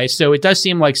Bari Weiss. So it does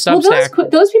seem like Substack. Well,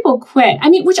 those people quit. I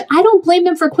mean, which I don't blame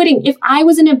them for quitting. If I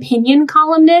was an opinion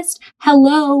columnist,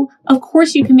 hello, of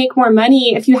course you can make more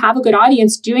money if you have a good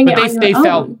audience doing it on your own. They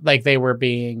felt like they were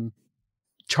being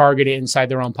targeted inside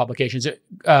their own publications.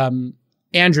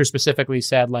 Andrew specifically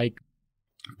said, like,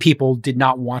 people did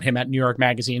not want him at New York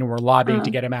Magazine and were lobbying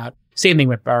to get him out. Same thing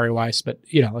with Bari Weiss, but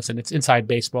listen, it's inside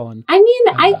baseball. And I mean,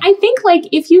 I think like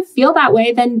if you feel that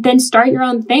way, then start your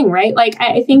own thing, right? Like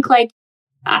I think like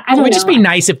I don't know. It would just be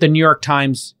nice if the New York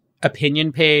Times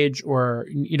opinion page, or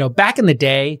back in the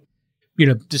day,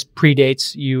 this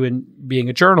predates you and being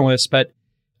a journalist, but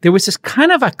there was this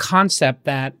kind of a concept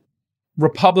that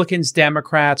Republicans,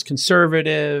 Democrats,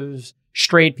 conservatives,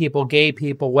 straight people, gay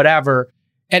people, whatever.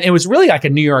 And it was really like a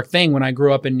New York thing when I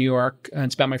grew up in New York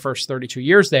and spent my first 32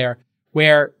 years there,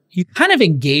 where you kind of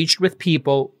engaged with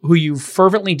people who you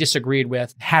fervently disagreed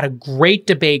with, had a great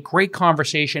debate, great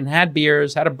conversation, had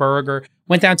beers, had a burger,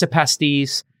 went down to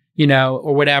Pastis,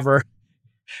 or whatever,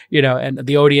 and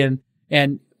the Odeon,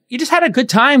 and you just had a good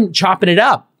time chopping it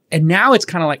up. And now it's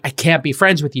kind of like, I can't be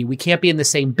friends with you. We can't be in the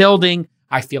same building.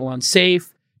 I feel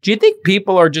unsafe. Do you think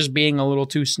people are just being a little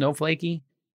too snowflakey?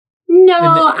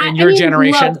 No, in your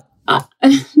generation?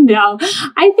 No,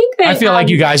 I think that I feel like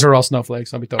you guys are all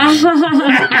snowflakes. I'll be totally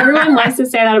honest. Everyone likes to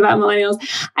say that about millennials.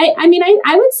 I mean,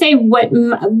 I would say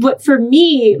what for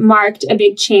me marked a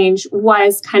big change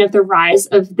was kind of the rise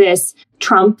of this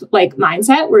Trump like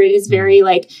mindset, where it is very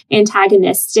like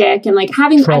antagonistic and like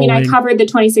having. Trolling. I mean, I covered the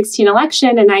 2016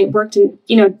 election, and I worked in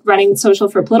running social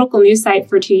for a political news site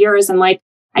for 2 years, and like.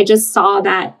 I just saw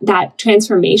that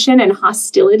transformation and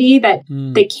hostility that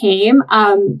came.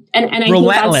 And I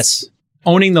relentless. Think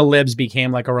owning the libs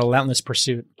became like a relentless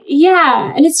pursuit.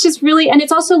 Yeah. And it's just really, and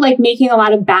it's also like making a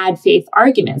lot of bad faith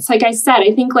arguments. Like I said,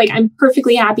 I think like I'm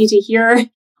perfectly happy to hear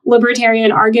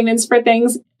libertarian arguments for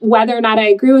things, whether or not I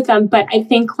agree with them. But I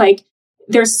think like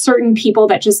there's certain people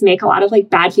that just make a lot of like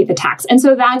bad faith attacks. And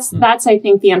so that's I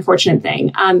think the unfortunate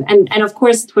thing. And of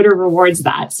course, Twitter rewards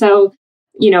that. So,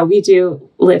 we do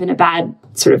live in a bad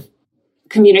sort of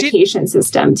communication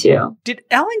system too. Did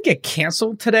Ellen get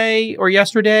canceled today or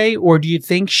yesterday? Or do you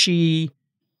think she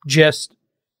just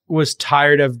was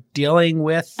tired of dealing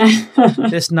with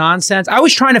this nonsense? I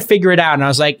was trying to figure it out. And I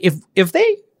was like, if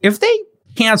they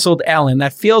canceled Ellen,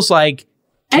 that feels like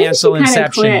cancel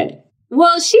inception.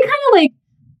 Well, she kind of like,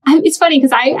 it's funny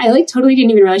because I like totally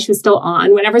didn't even realize she was still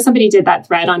on. Whenever somebody did that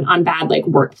thread on bad like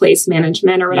workplace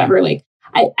management or whatever, like,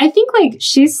 I think like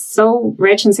she's so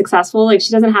rich and successful, like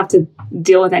she doesn't have to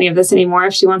deal with any of this anymore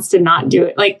if she wants to not do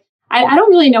it. Like, I don't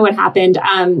really know what happened.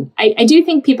 I do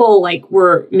think people like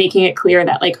were making it clear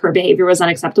that like her behavior was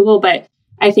unacceptable, but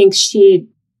I think she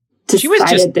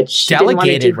decided that she didn't want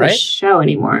to do the show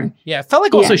anymore. Yeah, it felt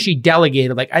like also she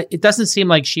delegated. Like it doesn't seem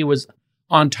like she was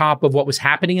on top of what was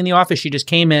happening in the office. She just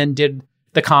came in, did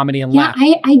the comedy and left.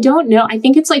 I don't know. I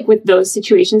think it's like with those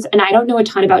situations, and I don't know a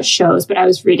ton about shows, but I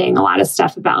was reading a lot of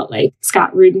stuff about like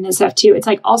Scott Rudin and stuff too. It's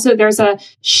like also there's a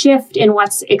shift in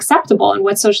what's acceptable and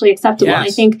what's socially acceptable. Yes. And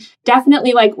I think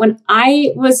definitely like when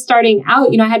I was starting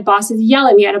out, I had bosses yell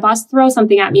at me, I had a boss throw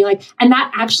something at me, like, and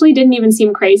that actually didn't even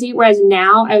seem crazy. Whereas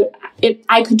now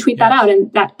I could tweet that out,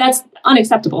 and that's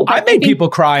unacceptable. But I made people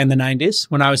cry in the 90s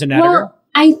when I was an editor.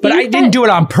 I didn't do it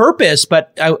on purpose,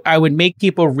 but I would make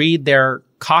people read their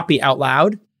copy out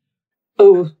loud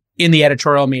in the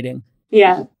editorial meeting.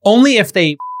 Yeah. Only if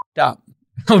they f***ed up.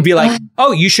 I would be like,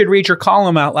 oh, you should read your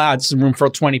column out loud. It's a room for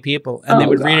 20 people. And they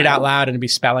would read it out loud and it'd be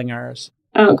spelling errors.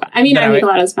 Oh, God. I mean, I make a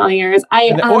lot of spelling errors.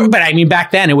 But I mean,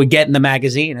 back then it would get in the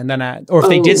magazine. And then, or if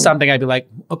they did something, I'd be like,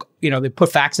 they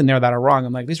put facts in there that are wrong.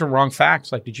 I'm like, these are wrong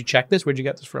facts. Like, did you check this? Where'd you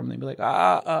get this from? And they'd be like,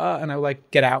 and I would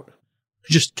like, get out.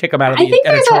 Just kick them out of the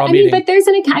editorial meeting. But there's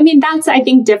that's, I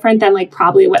think, different than like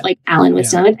probably what like Alan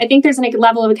was doing. I think there's a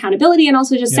level of accountability, and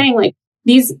also just saying like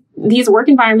these work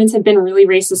environments have been really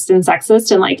racist and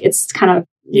sexist, and like it's kind of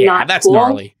not that's cool.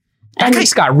 Gnarly. That guy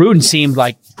Scott Rudin seemed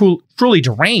like truly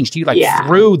deranged. He like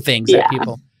threw things at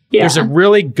people. Yeah. There's a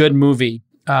really good movie,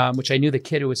 which I knew the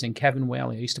kid who was in, Kevin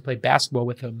Whaley. I used to play basketball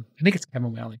with him. I think it's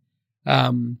Kevin Whaley,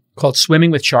 called Swimming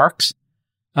with Sharks.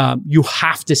 You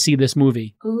have to see this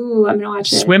movie. Ooh, I'm going to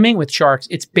watch it. Swimming with Sharks.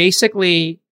 It's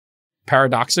basically,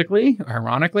 paradoxically,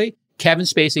 ironically, Kevin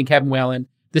Spacey and Kevin Whalen.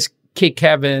 This kid,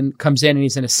 Kevin, comes in and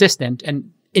he's an assistant.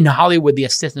 And in Hollywood, the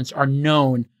assistants are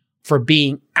known for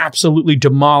being absolutely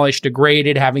demolished,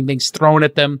 degraded, having things thrown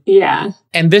at them. Yeah.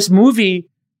 And this movie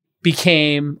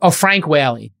became, Frank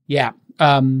Whaley. Yeah.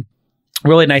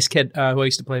 Really nice kid who I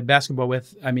used to play basketball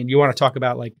with. I mean, you want to talk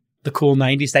about like the cool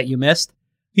 90s that you missed?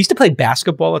 He used to play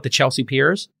basketball at the Chelsea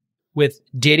Piers with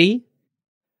Diddy,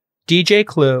 DJ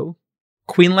Clue,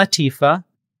 Queen Latifah,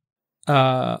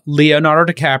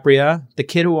 Leonardo DiCaprio, the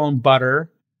kid who owned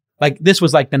Butter. Like, this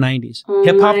was like the 90s. Oh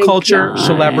Hip hop my culture, God.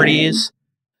 celebrities,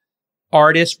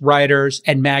 artists, writers,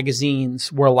 and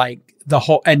magazines were like the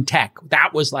whole, and tech.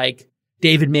 That was like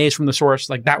David Mays from The Source.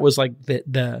 Like, that was like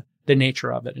the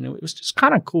nature of it. And it was just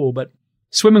kind of cool. But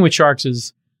Swimming with Sharks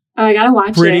is Oh, I gotta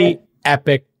watch pretty it.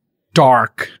 epic,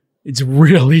 dark. It's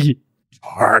really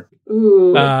dark.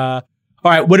 Ooh. All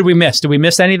right, what did we miss? Did we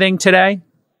miss anything today?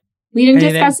 We didn't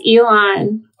anything? discuss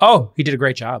Elon. Oh, he did a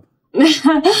great job.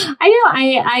 I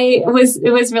know.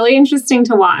 It was really interesting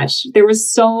to watch. There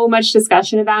was so much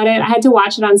discussion about it. I had to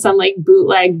watch it on some like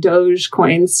bootleg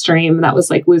Dogecoin stream that was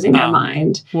like losing my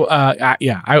mind. Well,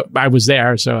 I was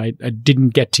there, so I didn't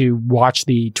get to watch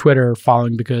the Twitter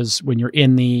following because when you're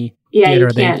in the theater,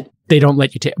 you can't. they don't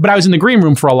let you take. But I was in the green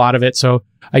room for a lot of it, so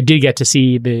I did get to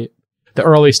see the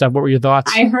early stuff. What were your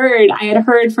thoughts? I had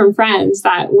heard from friends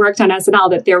that worked on SNL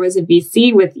that there was a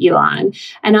VC with Elon.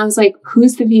 And I was like,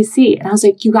 who's the VC? And I was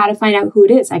like, you got to find out who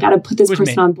it is. I got to put this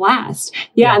person on blast.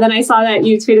 Yeah. And then I saw that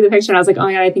you tweeted the picture and I was like, oh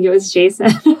my God, I think it was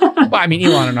Jason. Well, I mean,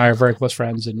 Elon and I are very close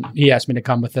friends and he asked me to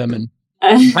come with him. And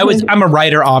I'm a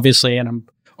writer, obviously, and I'm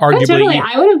arguably totally.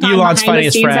 I would have gone Elon's behind the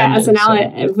funniest scenes friend. at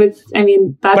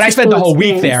SNL that's but I spent cool the whole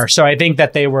week experience. there. So I think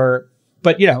that they were,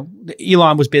 but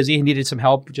Elon was busy. He needed some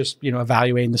help just,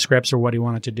 evaluating the scripts or what he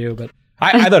wanted to do. But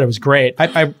I thought it was great.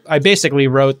 I basically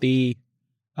wrote the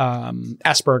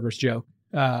Asperger's joke,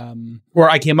 or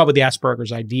I came up with the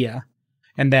Asperger's idea.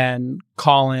 And then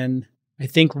Colin, I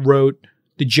think, wrote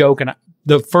the joke and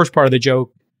the first part of the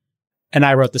joke. And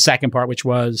I wrote the second part, which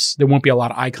was there won't be a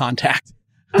lot of eye contact.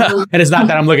 And it's not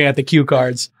that I'm looking at the cue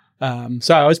cards.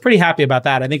 So I was pretty happy about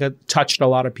that. I think it touched a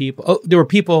lot of people. Oh, there were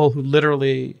people who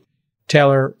literally,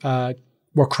 Taylor,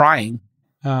 were crying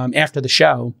after the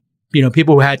show.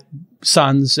 People who had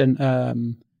sons and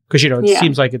because it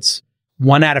seems like it's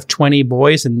 1 out of 20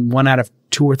 boys and 1 out of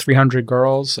 200 or 300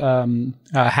 girls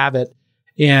have it.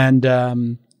 And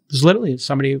there's literally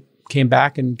somebody came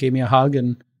back and gave me a hug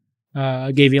and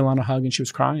gave Elon a hug, and she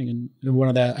was crying. And one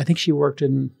of the, I think she worked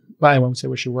in, well, I won't say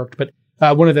where she worked, but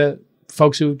one of the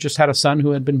folks who just had a son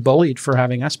who had been bullied for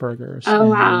having Asperger's. Oh,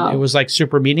 wow. It was like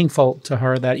super meaningful to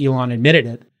her that Elon admitted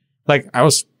it. Like, I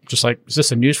was just like, is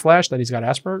this a newsflash that he's got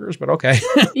Asperger's? But okay.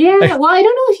 Yeah. Well, I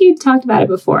don't know if you talked about it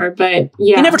before, but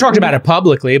yeah. He never talked about it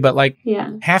publicly, but like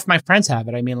yeah. half my friends have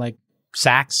it. I mean, like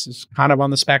Sachs is kind of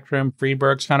on the spectrum.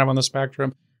 Friedberg's kind of on the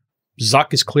spectrum.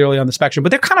 Zuck is clearly on the spectrum, but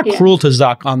they're kind of cruel to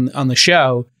Zuck on the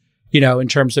show, in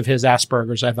terms of his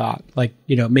Asperger's, I thought, like,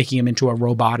 making him into a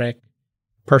robotic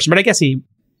person. But I guess he,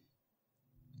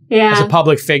 as a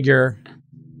public figure,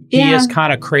 he is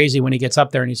kind of crazy when he gets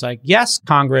up there and he's like, yes,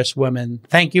 Congresswoman,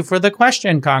 thank you for the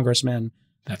question, Congressman.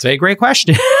 That's a great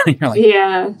question. And you're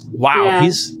like, wow,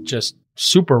 he's just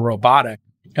super robotic.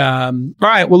 All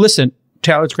right. Well, listen,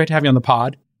 Taylor, it's great to have you on the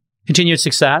pod. Continued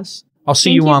success. I'll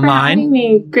see you online. For having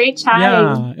me. Great chatting.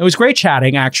 Yeah, it was great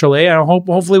chatting, actually. And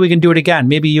hopefully we can do it again.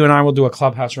 Maybe you and I will do a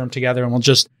Clubhouse room together and we'll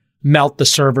just melt the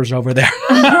servers over there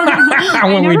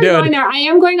when we do it. I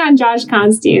am going on Josh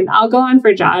Constine. I'll go on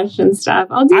for Josh and stuff.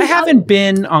 I haven't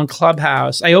been on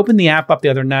Clubhouse. I opened the app up the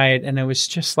other night and it was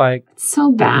just like, it's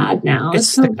so bad now. It's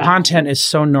so the bad. content is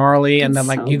so gnarly. And then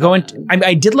like you go into,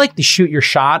 I did like the shoot your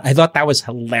shot. I thought that was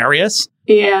hilarious.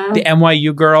 Yeah. The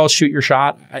NYU girl shoot your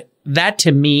shot. That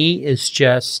to me is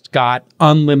just got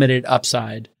unlimited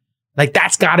upside. Like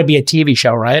that's got to be a TV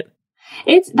show, right?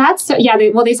 They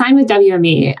signed with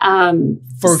WME.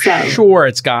 For sure,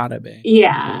 it's gotta be.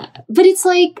 Yeah, but it's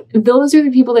like those are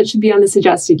the people that should be on the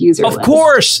suggested user list. Of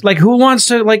course, like who wants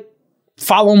to like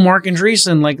follow Mark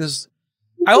Andreessen like this?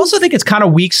 I also think it's kind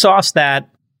of weak sauce that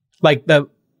like the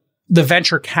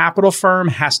venture capital firm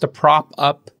has to prop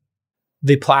up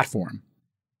the platform.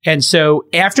 And so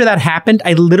after that happened,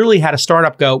 I literally had a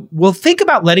startup go, "We'll think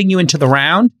about letting you into the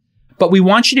round, but we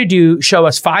want you to show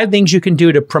us 5 things you can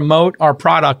do to promote our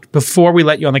product before we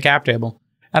let you on the cap table."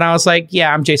 And I was like,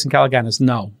 yeah, I'm Jason Calacanis.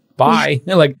 No, bye.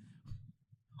 Like,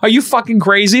 are you fucking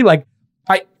crazy? Like,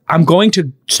 I'm going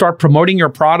to start promoting your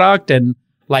product and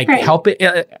like help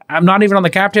it. I'm not even on the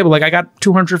cap table. Like I got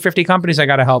 250 companies I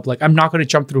got to help. Like I'm not going to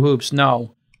jump through hoops.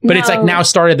 No. But it's like now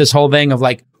started this whole thing of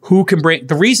like, who can bring,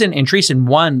 the reason Andreessen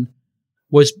won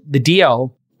was the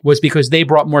deal was because they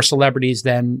brought more celebrities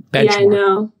than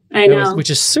Benchmark. Yeah, I know. Which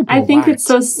is super I think it's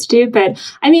so stupid.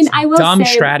 I mean, I will dumb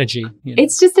say strategy.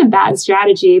 It's just a bad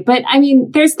strategy. But I mean,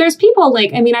 there's people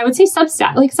like, I mean, I would say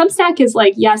Substack. Like Substack is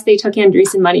like, yes, they took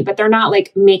Andreessen money, but they're not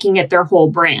like making it their whole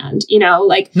brand,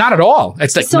 like. Not at all.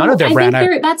 It's like none of their brand.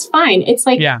 That's fine. It's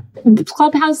like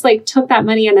Clubhouse like took that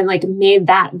money and then like made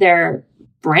that their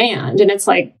brand. And it's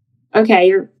like,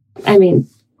 okay,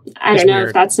 I don't know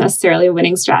if that's necessarily a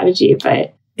winning strategy,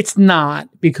 but it's not,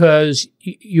 because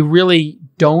you really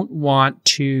don't want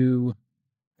to.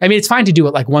 I mean, it's fine to do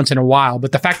it like once in a while,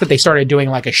 but the fact that they started doing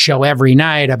like a show every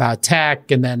night about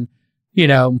tech, and then, you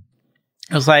know,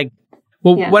 I was like,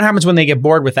 well, what happens when they get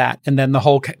bored with that? And then the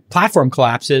whole platform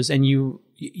collapses, and you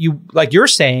like you're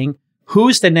saying,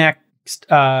 who's the next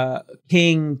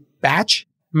King Batch?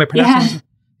 Am I pronouncing? Yeah.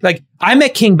 Like, I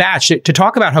met King Batch to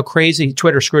talk about how crazy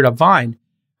Twitter screwed up Vine.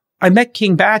 I met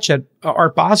King Batch at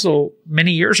Art Basel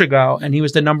many years ago, and he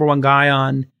was the number one guy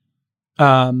on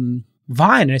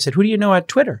Vine. And I said, who do you know at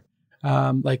Twitter? You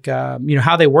know,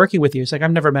 how are they working with you? It's like,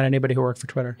 I've never met anybody who worked for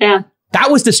Twitter. Yeah. That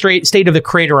was the state of the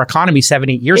creator economy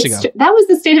 7-8 years ago. That was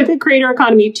the state of the creator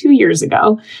economy 2 years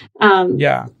ago.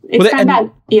 Yeah. It's kind of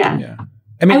bad. Yeah.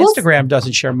 I mean, Instagram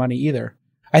doesn't share money either.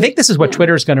 I think this is what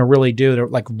Twitter is going to really do. They're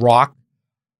like rock.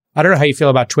 I don't know how you feel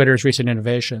about Twitter's recent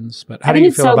innovations, but how do you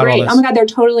feel about all this? Oh my God, they're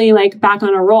totally like back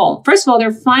on a roll. First of all,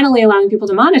 they're finally allowing people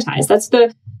to monetize. That's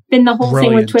been the whole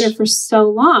thing with Twitter for so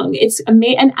long. It's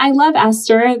amazing. And I love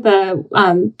Esther, the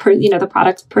the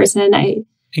product person.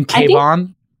 And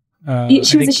Kayvon.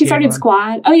 She started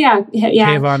Squad. Oh yeah.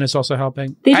 Kayvon is also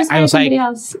helping. They just hired somebody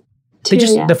else.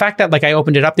 The fact that like I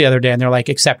opened it up the other day and they're like,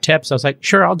 accept tips. I was like,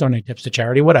 sure, I'll donate tips to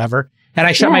charity, whatever. And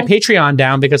I shut my Patreon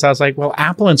down because I was like, well,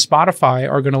 Apple and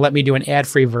Spotify are going to let me do an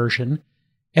ad-free version.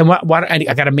 And what I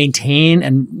got to maintain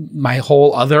and my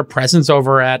whole other presence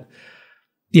over at,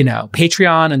 you know,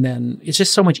 Patreon. And then it's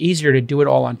just so much easier to do it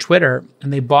all on Twitter.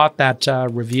 And they bought that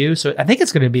review. So I think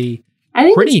it's going to be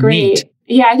pretty neat.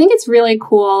 Yeah, I think it's really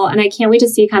cool. And I can't wait to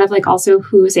see kind of like also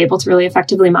who's able to really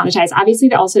effectively monetize.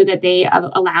 Obviously, also that they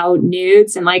allow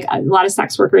nudes, and like a lot of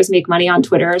sex workers make money on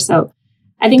Twitter. So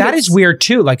I think that is weird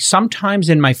too. Like sometimes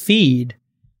in my feed,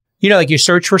 you know, like you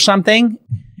search for something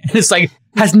and it's like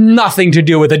has nothing to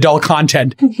do with adult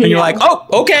content. And you're like, oh,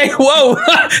 okay, whoa.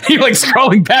 You're like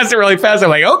scrolling past it really fast. I'm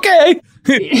like, okay.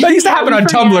 That used to happen on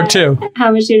Tumblr too.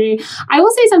 How much I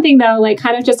will say something though, like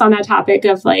kind of just on that topic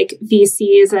of like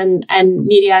VCs and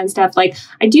media and stuff. Like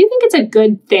I do think it's a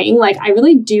good thing. Like I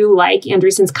really do like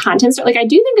Andreessen's content. So, like I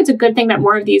do think it's a good thing that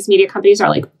more of these media companies are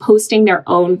like posting their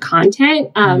own content.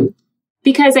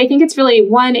 Because I think it's really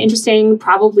interesting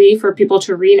probably for people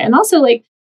to read. And also like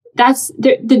that's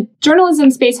the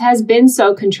journalism space has been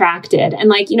so contracted. And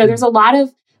like, you know, there's a lot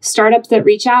of startups that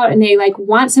reach out and they like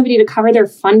want somebody to cover their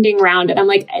funding round. And I'm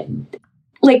like,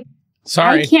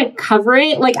 sorry, I can't cover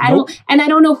it. Like, I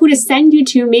don't know who to send you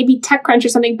to, maybe TechCrunch or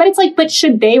something, but it's like, but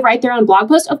should they write their own blog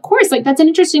post? Of course, like that's an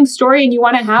interesting story and you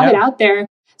want to have it out there.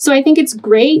 So I think it's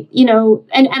great, you know,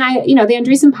 and I, you know, the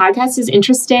Andreessen podcast is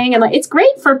interesting and like, it's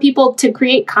great for people to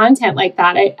create content like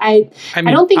that. I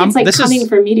don't think it's like coming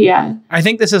from media. I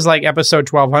think this is like episode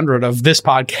 1200 of this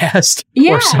podcast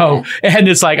or so. And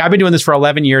it's like, I've been doing this for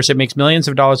 11 years. It makes millions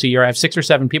of dollars a year. I have 6 or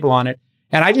 7 people on it.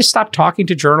 And I just stopped talking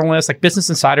to journalists. Like Business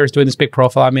Insider is doing this big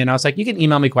profile on me. And I was like, you can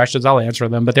email me questions. I'll answer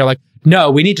them. But they're like, no,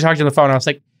 we need to talk to you on the phone. And I was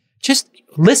like, just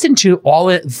listen to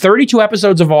 32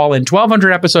 episodes of All In,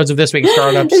 1,200 episodes of This Week in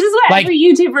Startups. This is what every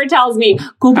YouTuber tells me.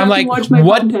 Go back and watch my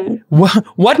content.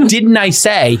 What didn't I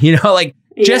say? You know, like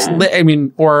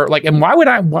or like, and why would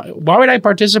I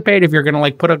participate if you're going to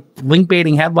like put a link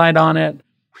baiting headline on it?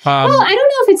 Well, I don't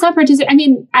know if it's not participate. I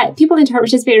mean, people can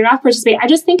participate or not participate. I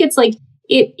just think it's like,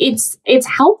 it's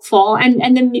helpful.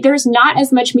 And then there's not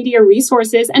as much media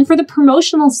resources. And for the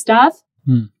promotional stuff,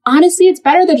 honestly, it's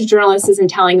better that a journalist isn't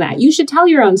telling that. You should tell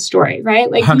your own story, right?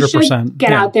 Like 100%, you should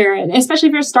get out there, and especially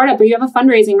if you're a startup or you have a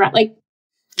fundraising route, like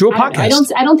do a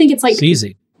podcast. I don't think it's like it's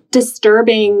easy.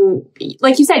 Disturbing.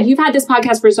 Like you said, you've had this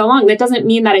podcast for so long. That doesn't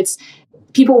mean that it's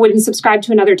people wouldn't subscribe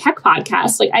to another tech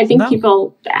podcast. Like I think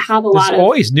people have There's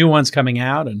always new ones coming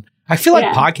out, and I feel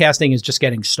like podcasting is just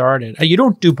getting started. You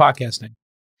don't do podcasting.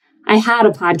 I had a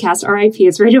podcast, RIP.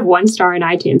 It's rated 1 star in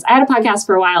iTunes. I had a podcast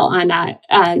for a while on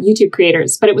YouTube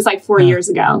Creators, but it was like 4 years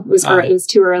ago. It was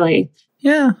too early.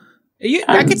 Yeah.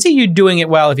 I could see you doing it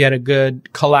well if you had a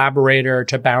good collaborator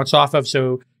to bounce off of.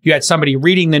 So you had somebody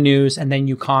reading the news and then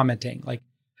you commenting, like,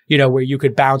 you know, where you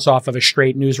could bounce off of a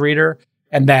straight newsreader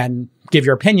and then give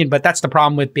your opinion. But that's the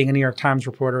problem with being a New York Times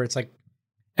reporter. It's like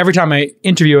every time I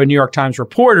interview a New York Times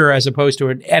reporter as opposed to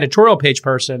an editorial page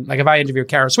person, like if I interview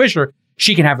Kara Swisher,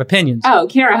 she can have opinions. Oh,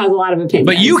 Kara has a lot of opinions.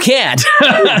 But you can't.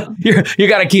 You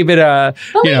got to keep it.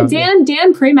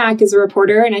 Dan Premack is a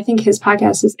reporter, and I think his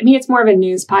podcast is, I mean, it's more of a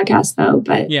news podcast, though.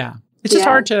 But yeah, it's just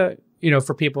hard to, you know,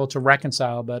 for people to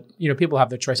reconcile. But, you know, people have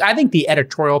their choice. I think the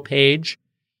editorial page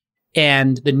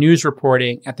and the news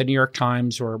reporting at the New York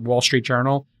Times or Wall Street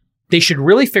Journal, they should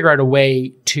really figure out a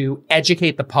way to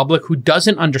educate the public who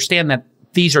doesn't understand that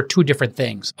these are two different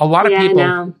things. A lot of Yeah, I people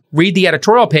know. read the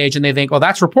editorial page and they think, well,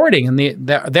 that's reporting. And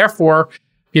therefore,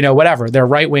 whatever, they're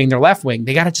right wing, they're left wing.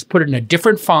 They got to just put it in a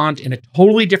different font, in a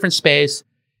totally different space,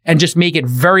 and just make it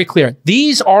very clear.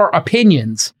 These are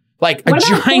opinions. Like What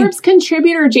about Forbes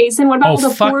contributor, Jason? What about Oh,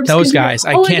 the fuck Forbes those contributor? guys.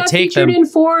 I it can't got take featured them. in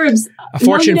Forbes. A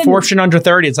Fortune under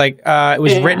 30. It's like, it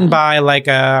was Yeah. written by like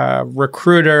a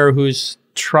recruiter who's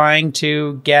trying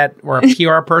to get, or a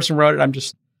PR person wrote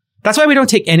it. That's why we don't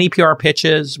take any PR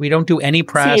pitches. We don't do any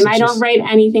press. Same. It's I don't just- write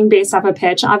anything based off a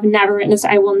pitch. I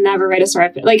will never write a story.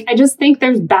 Like, I just think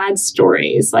there's bad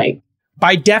stories. Like,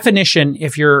 by definition,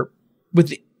 like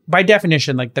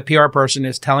the PR person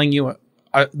is telling you,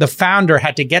 the founder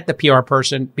had to get the PR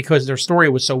person because their story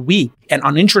was so weak and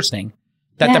uninteresting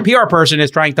that the PR person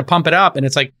is trying to pump it up. And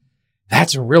it's like,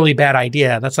 that's a really bad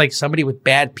idea. That's like somebody with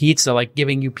bad pizza, like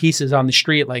giving you pieces on the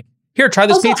street. Like, here, try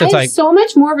this pizza. It's I have like, so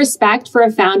much more respect for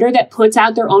a founder that puts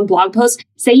out their own blog post.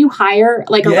 Say you hire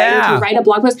like a writer to write a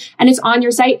blog post and it's on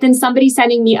your site, than somebody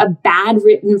sending me a bad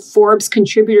written Forbes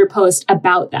contributor post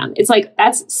about them. It's like,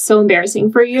 that's so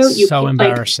embarrassing for you. So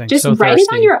embarrassing. Just so write thirsty.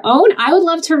 it on your own. I would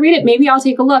love to read it. Maybe I'll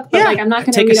take a look, but I'm not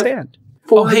going to take read a stand.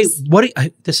 Forbes. Oh,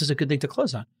 hey, this is a good thing to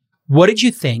close on. What did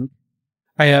you think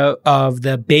of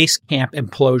the Basecamp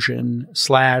implosion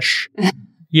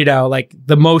 / like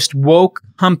the most woke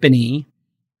company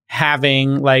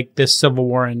having like this civil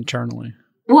war internally?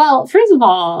 Well, first of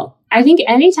all, I think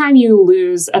anytime you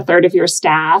lose a third of your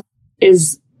staff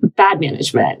is bad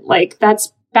management. Like,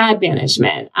 that's bad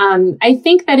management. I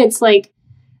think that it's like,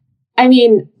 I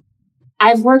mean,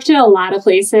 I've worked in a lot of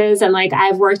places, and like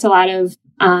I've worked a lot of,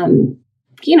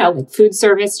 like food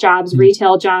service jobs,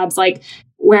 retail jobs, like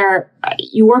where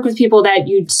you work with people that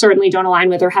you certainly don't align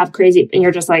with or have crazy, and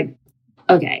you're just like,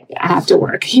 okay, I have to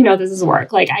work. This is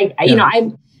work. Like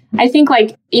I think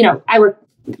like, I work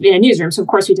in a newsroom, so of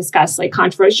course we discuss like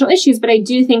controversial issues, but I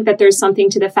do think that there's something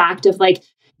to the fact of like,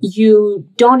 you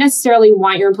don't necessarily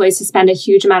want your employees to spend a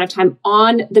huge amount of time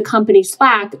on the company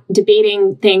Slack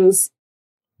debating things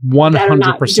 100%. that are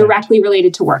not directly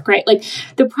related to work, right? Like,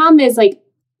 the problem is like,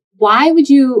 why would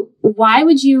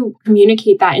you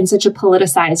communicate that in such a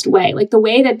politicized way? Like, the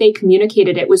way that they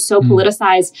communicated it was so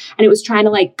politicized, and it was trying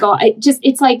to like go,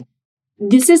 it's like,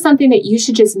 this is something that you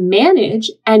should just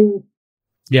manage and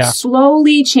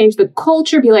slowly change the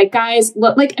culture. Be like, guys,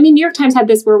 look, like, I mean, New York Times had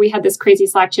this where we had this crazy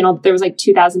Slack channel. There was like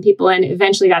 2,000 people in,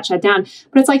 eventually got shut down.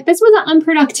 But it's like, this was an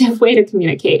unproductive way to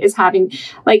communicate, is having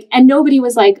like, and nobody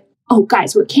was like, oh,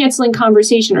 guys, we're canceling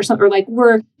conversation or something, or like,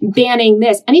 we're banning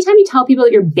this. Anytime you tell people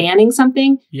that you're banning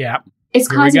something, it's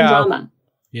causing drama.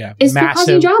 Yeah. It's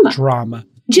causing drama.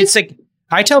 It's like,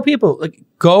 I tell people, like,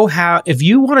 if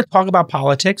you want to talk about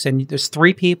politics and there's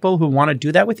 3 people who want to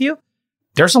do that with you,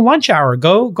 there's a lunch hour.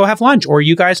 Go have lunch. Or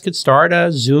you guys could start a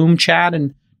Zoom chat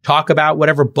and talk about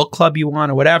whatever book club you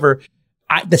want or whatever.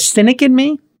 The cynic in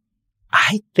me,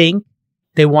 I think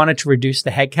they wanted to reduce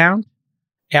the headcount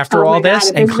after all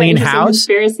this and clean house.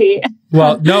 Conspiracy.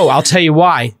 Well, no, I'll tell you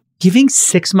why. Giving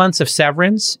 6 months of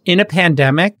severance in a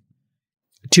pandemic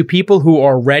to people who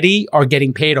already are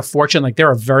getting paid a fortune, like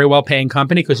they're a very well-paying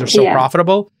company because they're so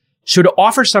profitable. So to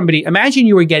offer somebody, imagine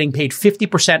you were getting paid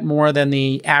 50% more than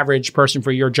the average person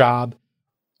for your job.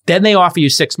 Then they offer you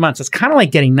 6 months. It's kind of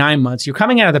like getting 9 months. You're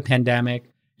coming out of the pandemic.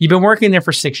 You've been working there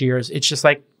for 6 years. It's just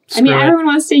like, everyone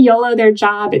wants to YOLO their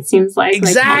job. It seems like.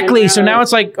 Exactly. So now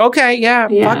it's like, okay,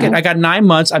 fuck it. I got 9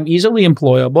 months. I'm easily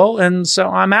employable. And so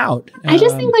I'm out. I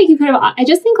just think like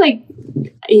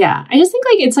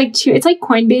it's like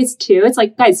Coinbase too. It's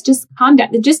like, guys, just calm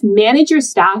down. Just manage your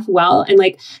staff well and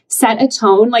like set a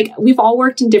tone. Like, we've all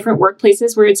worked in different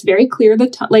workplaces where it's very clear the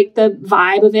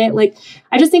vibe of it. Like,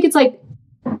 I just think it's like,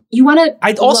 you want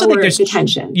to lower the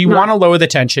tension. You want to lower the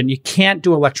tension. You can't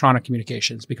do electronic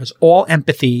communications because all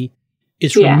empathy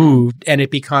is removed and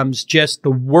it becomes just the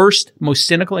worst, most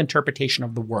cynical interpretation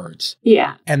of the words.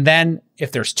 Yeah. And then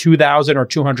if there's 2,000 or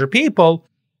 200 people,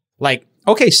 like,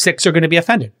 okay, 6 are going to be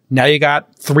offended. Now you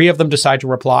got 3 of them decide to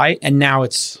reply and now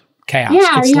it's chaos.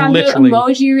 Yeah, it's you have the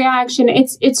emoji reaction.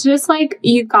 It's just like,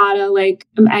 you gotta like,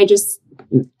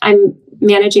 I'm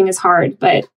managing is hard,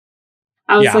 but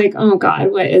I was like, oh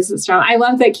God, what is this drama? I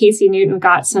love that Casey Newton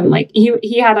got some, like,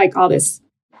 he had like all this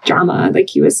drama, like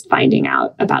he was finding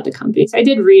out about the company. So I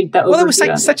did read the overview. Well, it was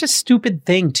like such a stupid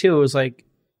thing too. It was like,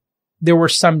 there were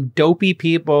some dopey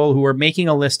people who were making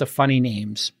a list of funny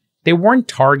names. They weren't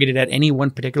targeted at any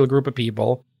one particular group of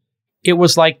people. It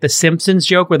was like the Simpsons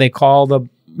joke where they call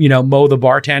Mo the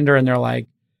bartender and they're like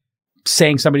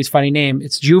saying somebody's funny name.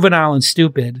 It's juvenile and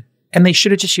stupid. And they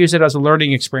should have just used it as a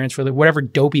learning experience for whatever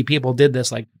dopey people did this.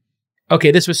 Like,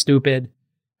 okay, this was stupid.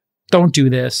 Don't do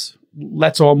this.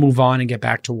 let's all move on and get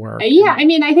back to work. Yeah. I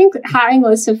mean, I think having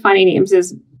lists of funny names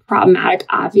is problematic,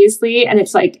 obviously. And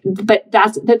it's like, but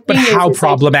that's the thing. But how is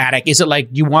problematic?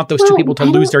 You want those two people to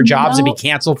lose their jobs and be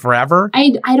canceled forever?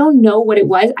 I don't know what it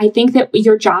was. I think that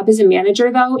your job as a manager,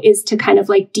 though, is to kind of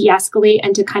like de-escalate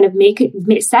and to kind of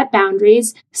set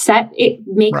boundaries,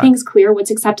 make things clear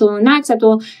what's acceptable and not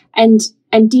acceptable, and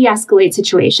de-escalate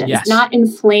situations, not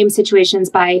inflame situations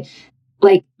by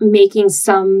like making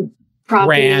some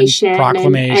proclamation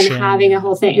and having a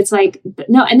whole thing. It's like,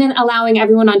 no, and then allowing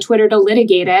everyone on Twitter to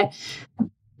litigate it.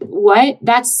 What?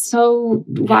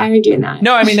 Why are you doing that?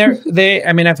 No, I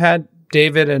mean, I've had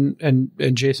David and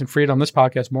Jason Fried on this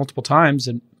podcast multiple times,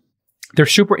 and they're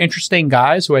super interesting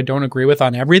guys who I don't agree with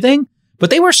on everything, but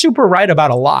they were super right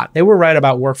about a lot. They were right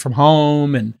about work from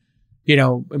home and,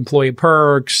 employee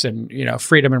perks and,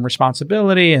 freedom and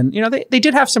responsibility. And, they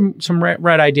did have some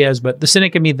right ideas, but the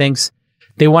cynic in me thinks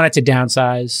they wanted to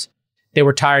downsize. They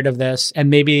were tired of this. And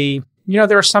maybe,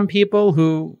 there are some people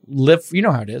who live,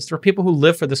 how it is. There are people who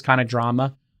live for this kind of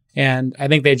drama. And I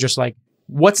think they just like,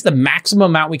 what's the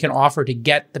maximum amount we can offer to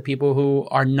get the people who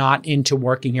are not into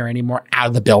working here anymore out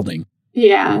of the building?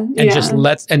 Yeah.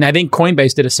 And I think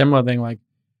Coinbase did a similar thing. Like,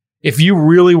 if you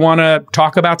really want to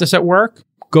talk about this at work,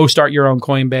 go start your own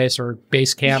Coinbase or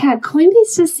Basecamp. Yeah,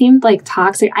 Coinbase just seemed like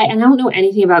toxic. I don't know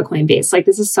anything about Coinbase. Like,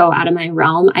 this is so out of my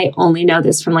realm. I only know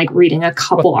this from like reading a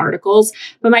couple articles.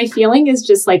 But my feeling is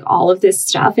just like all of this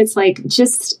stuff. It's like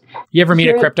just. You ever meet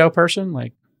a crypto person?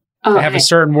 Like, they have a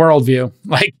certain worldview.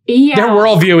 Like, their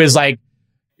worldview is like,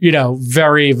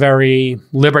 very, very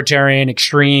libertarian,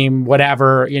 extreme,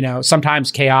 whatever,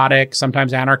 sometimes chaotic,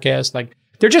 sometimes anarchist. Like,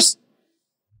 they're just,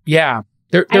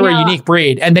 they're a unique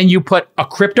breed. And then you put a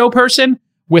crypto person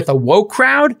with a woke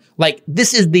crowd. Like,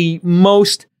 this is the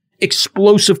most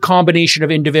explosive combination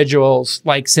of individuals,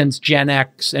 like, since Gen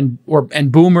X and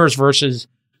boomers versus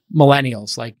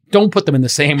millennials. Like, don't put them in the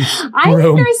same room. I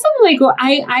think there's some like,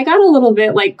 I got a little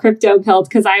bit like crypto pilled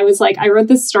because I was like, I wrote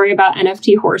this story about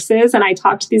NFT horses and I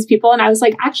talked to these people and I was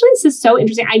like, actually, this is so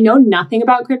interesting. I know nothing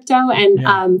about crypto.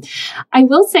 And I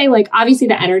will say, like, obviously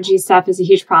the energy stuff is a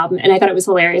huge problem. And I thought it was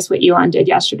hilarious what Elon did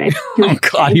yesterday. Oh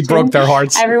God, he broke their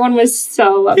hearts. Everyone was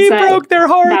so upset. He broke their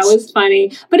hearts. That was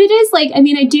funny. But it is like, I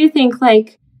mean, I do think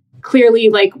like, clearly,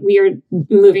 like, we are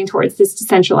moving towards this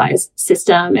decentralized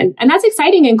system, and that's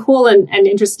exciting and cool and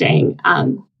interesting.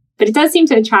 But it does seem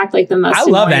to attract like the most. I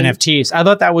love NFTs. I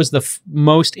thought that was the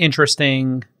most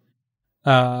interesting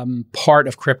part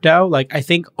of crypto. Like, I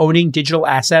think owning digital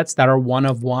assets that are one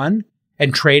of one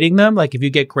and trading them, like, if you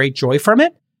get great joy from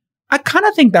it, I kind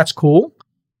of think that's cool.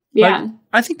 Yeah, like,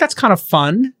 I think that's kind of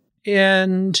fun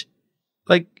and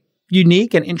like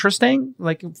unique and interesting.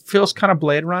 Like, it feels kind of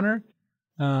Blade Runner.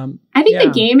 I think the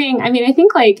gaming, I mean, I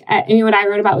think like, what I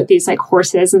wrote about with these like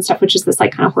horses and stuff, which is this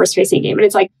like kind of horse racing game, but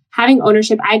it's like having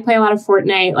ownership. I play a lot of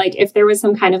Fortnite. Like, if there was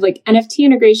some kind of like NFT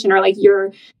integration or like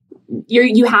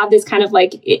you have this kind of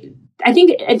like, I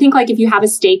think like if you have a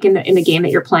stake in the game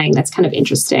that you're playing, that's kind of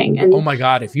interesting. And oh my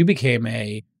God, if you became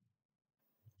a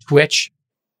Twitch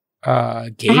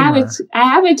gamer. I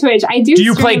have a Twitch. I do. Do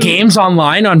you play games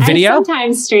online on video? I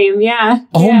sometimes stream. Yeah.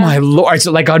 Oh my Lord! Is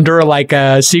it like under like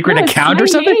a secret account or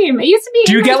something? Game. It used to be.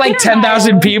 Do you get like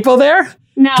 10,000 people there?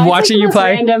 No, watching like you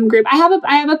play. Random group. I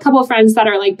have a couple friends that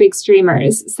are like big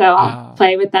streamers, so I'll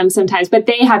play with them sometimes. But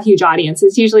they have huge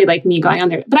audiences. Usually, like me going on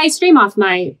there. But I stream off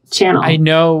my channel. I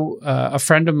know a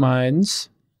friend of mine's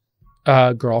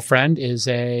girlfriend is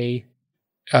a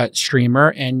streamer,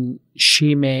 and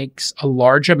she makes a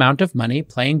large amount of money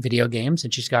playing video games,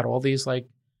 and she's got all these like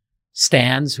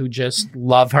stans who just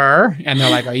love her, and they're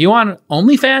like, "Are you on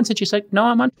OnlyFans?" And she's like, "No,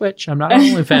 I'm on Twitch. I'm not on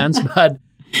OnlyFans, but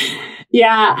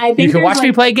yeah, I think you can watch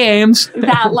me play games."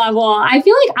 That level, I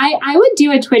feel like I would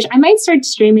do a Twitch. I might start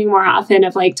streaming more often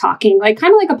of like talking, like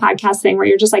kind of like a podcast thing where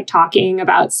you're just like talking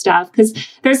about stuff, because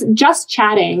there's just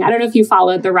chatting. I don't know if you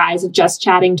followed the rise of just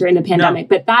chatting during the pandemic,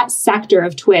 but that sector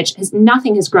of Twitch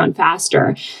nothing has grown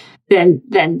faster than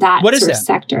that what is sort that? of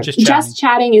sector. Just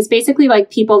chatting is basically like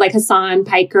people like Hassan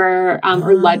Piker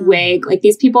or Ludwig, like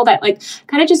these people that like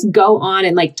kind of just go on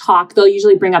and like talk. They'll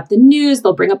usually bring up the news.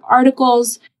 They'll bring up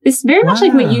articles. It's very much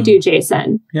like what you do,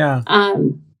 Jason. Yeah.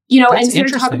 And sort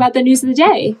of talk about the news of the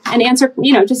day and answer,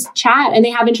 just chat. And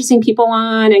they have interesting people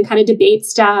on and kind of debate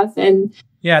stuff. And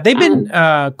yeah, they've been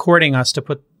courting us to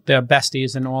put the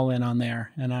besties and all in on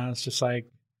there. And I was just like,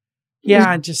 yeah,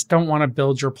 I just don't want to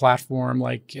build your platform.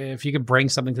 Like, if you could bring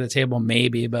something to the table,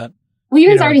 maybe, but. Well, you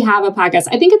guys already have a podcast.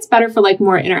 I think it's better for like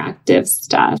more interactive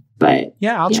stuff, but.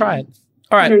 Yeah, I'll try it.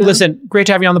 All right. Listen, great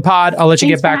to have you on the pod. I'll let you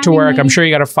get back to work. I'm sure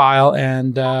you got a file,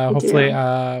 and hopefully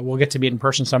we'll get to meet in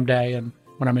person someday and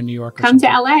when I'm in New York. Come to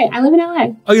LA. I live in LA.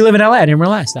 Oh, you live in LA? I didn't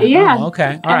realize that. Yeah. Oh,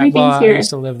 okay. All right. Everything's Well, I here. used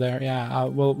to live there. Yeah.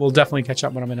 We'll definitely catch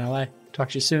up when I'm in LA. Talk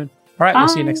to you soon. All right. Bye. We'll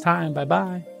see you next time.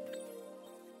 Bye-bye.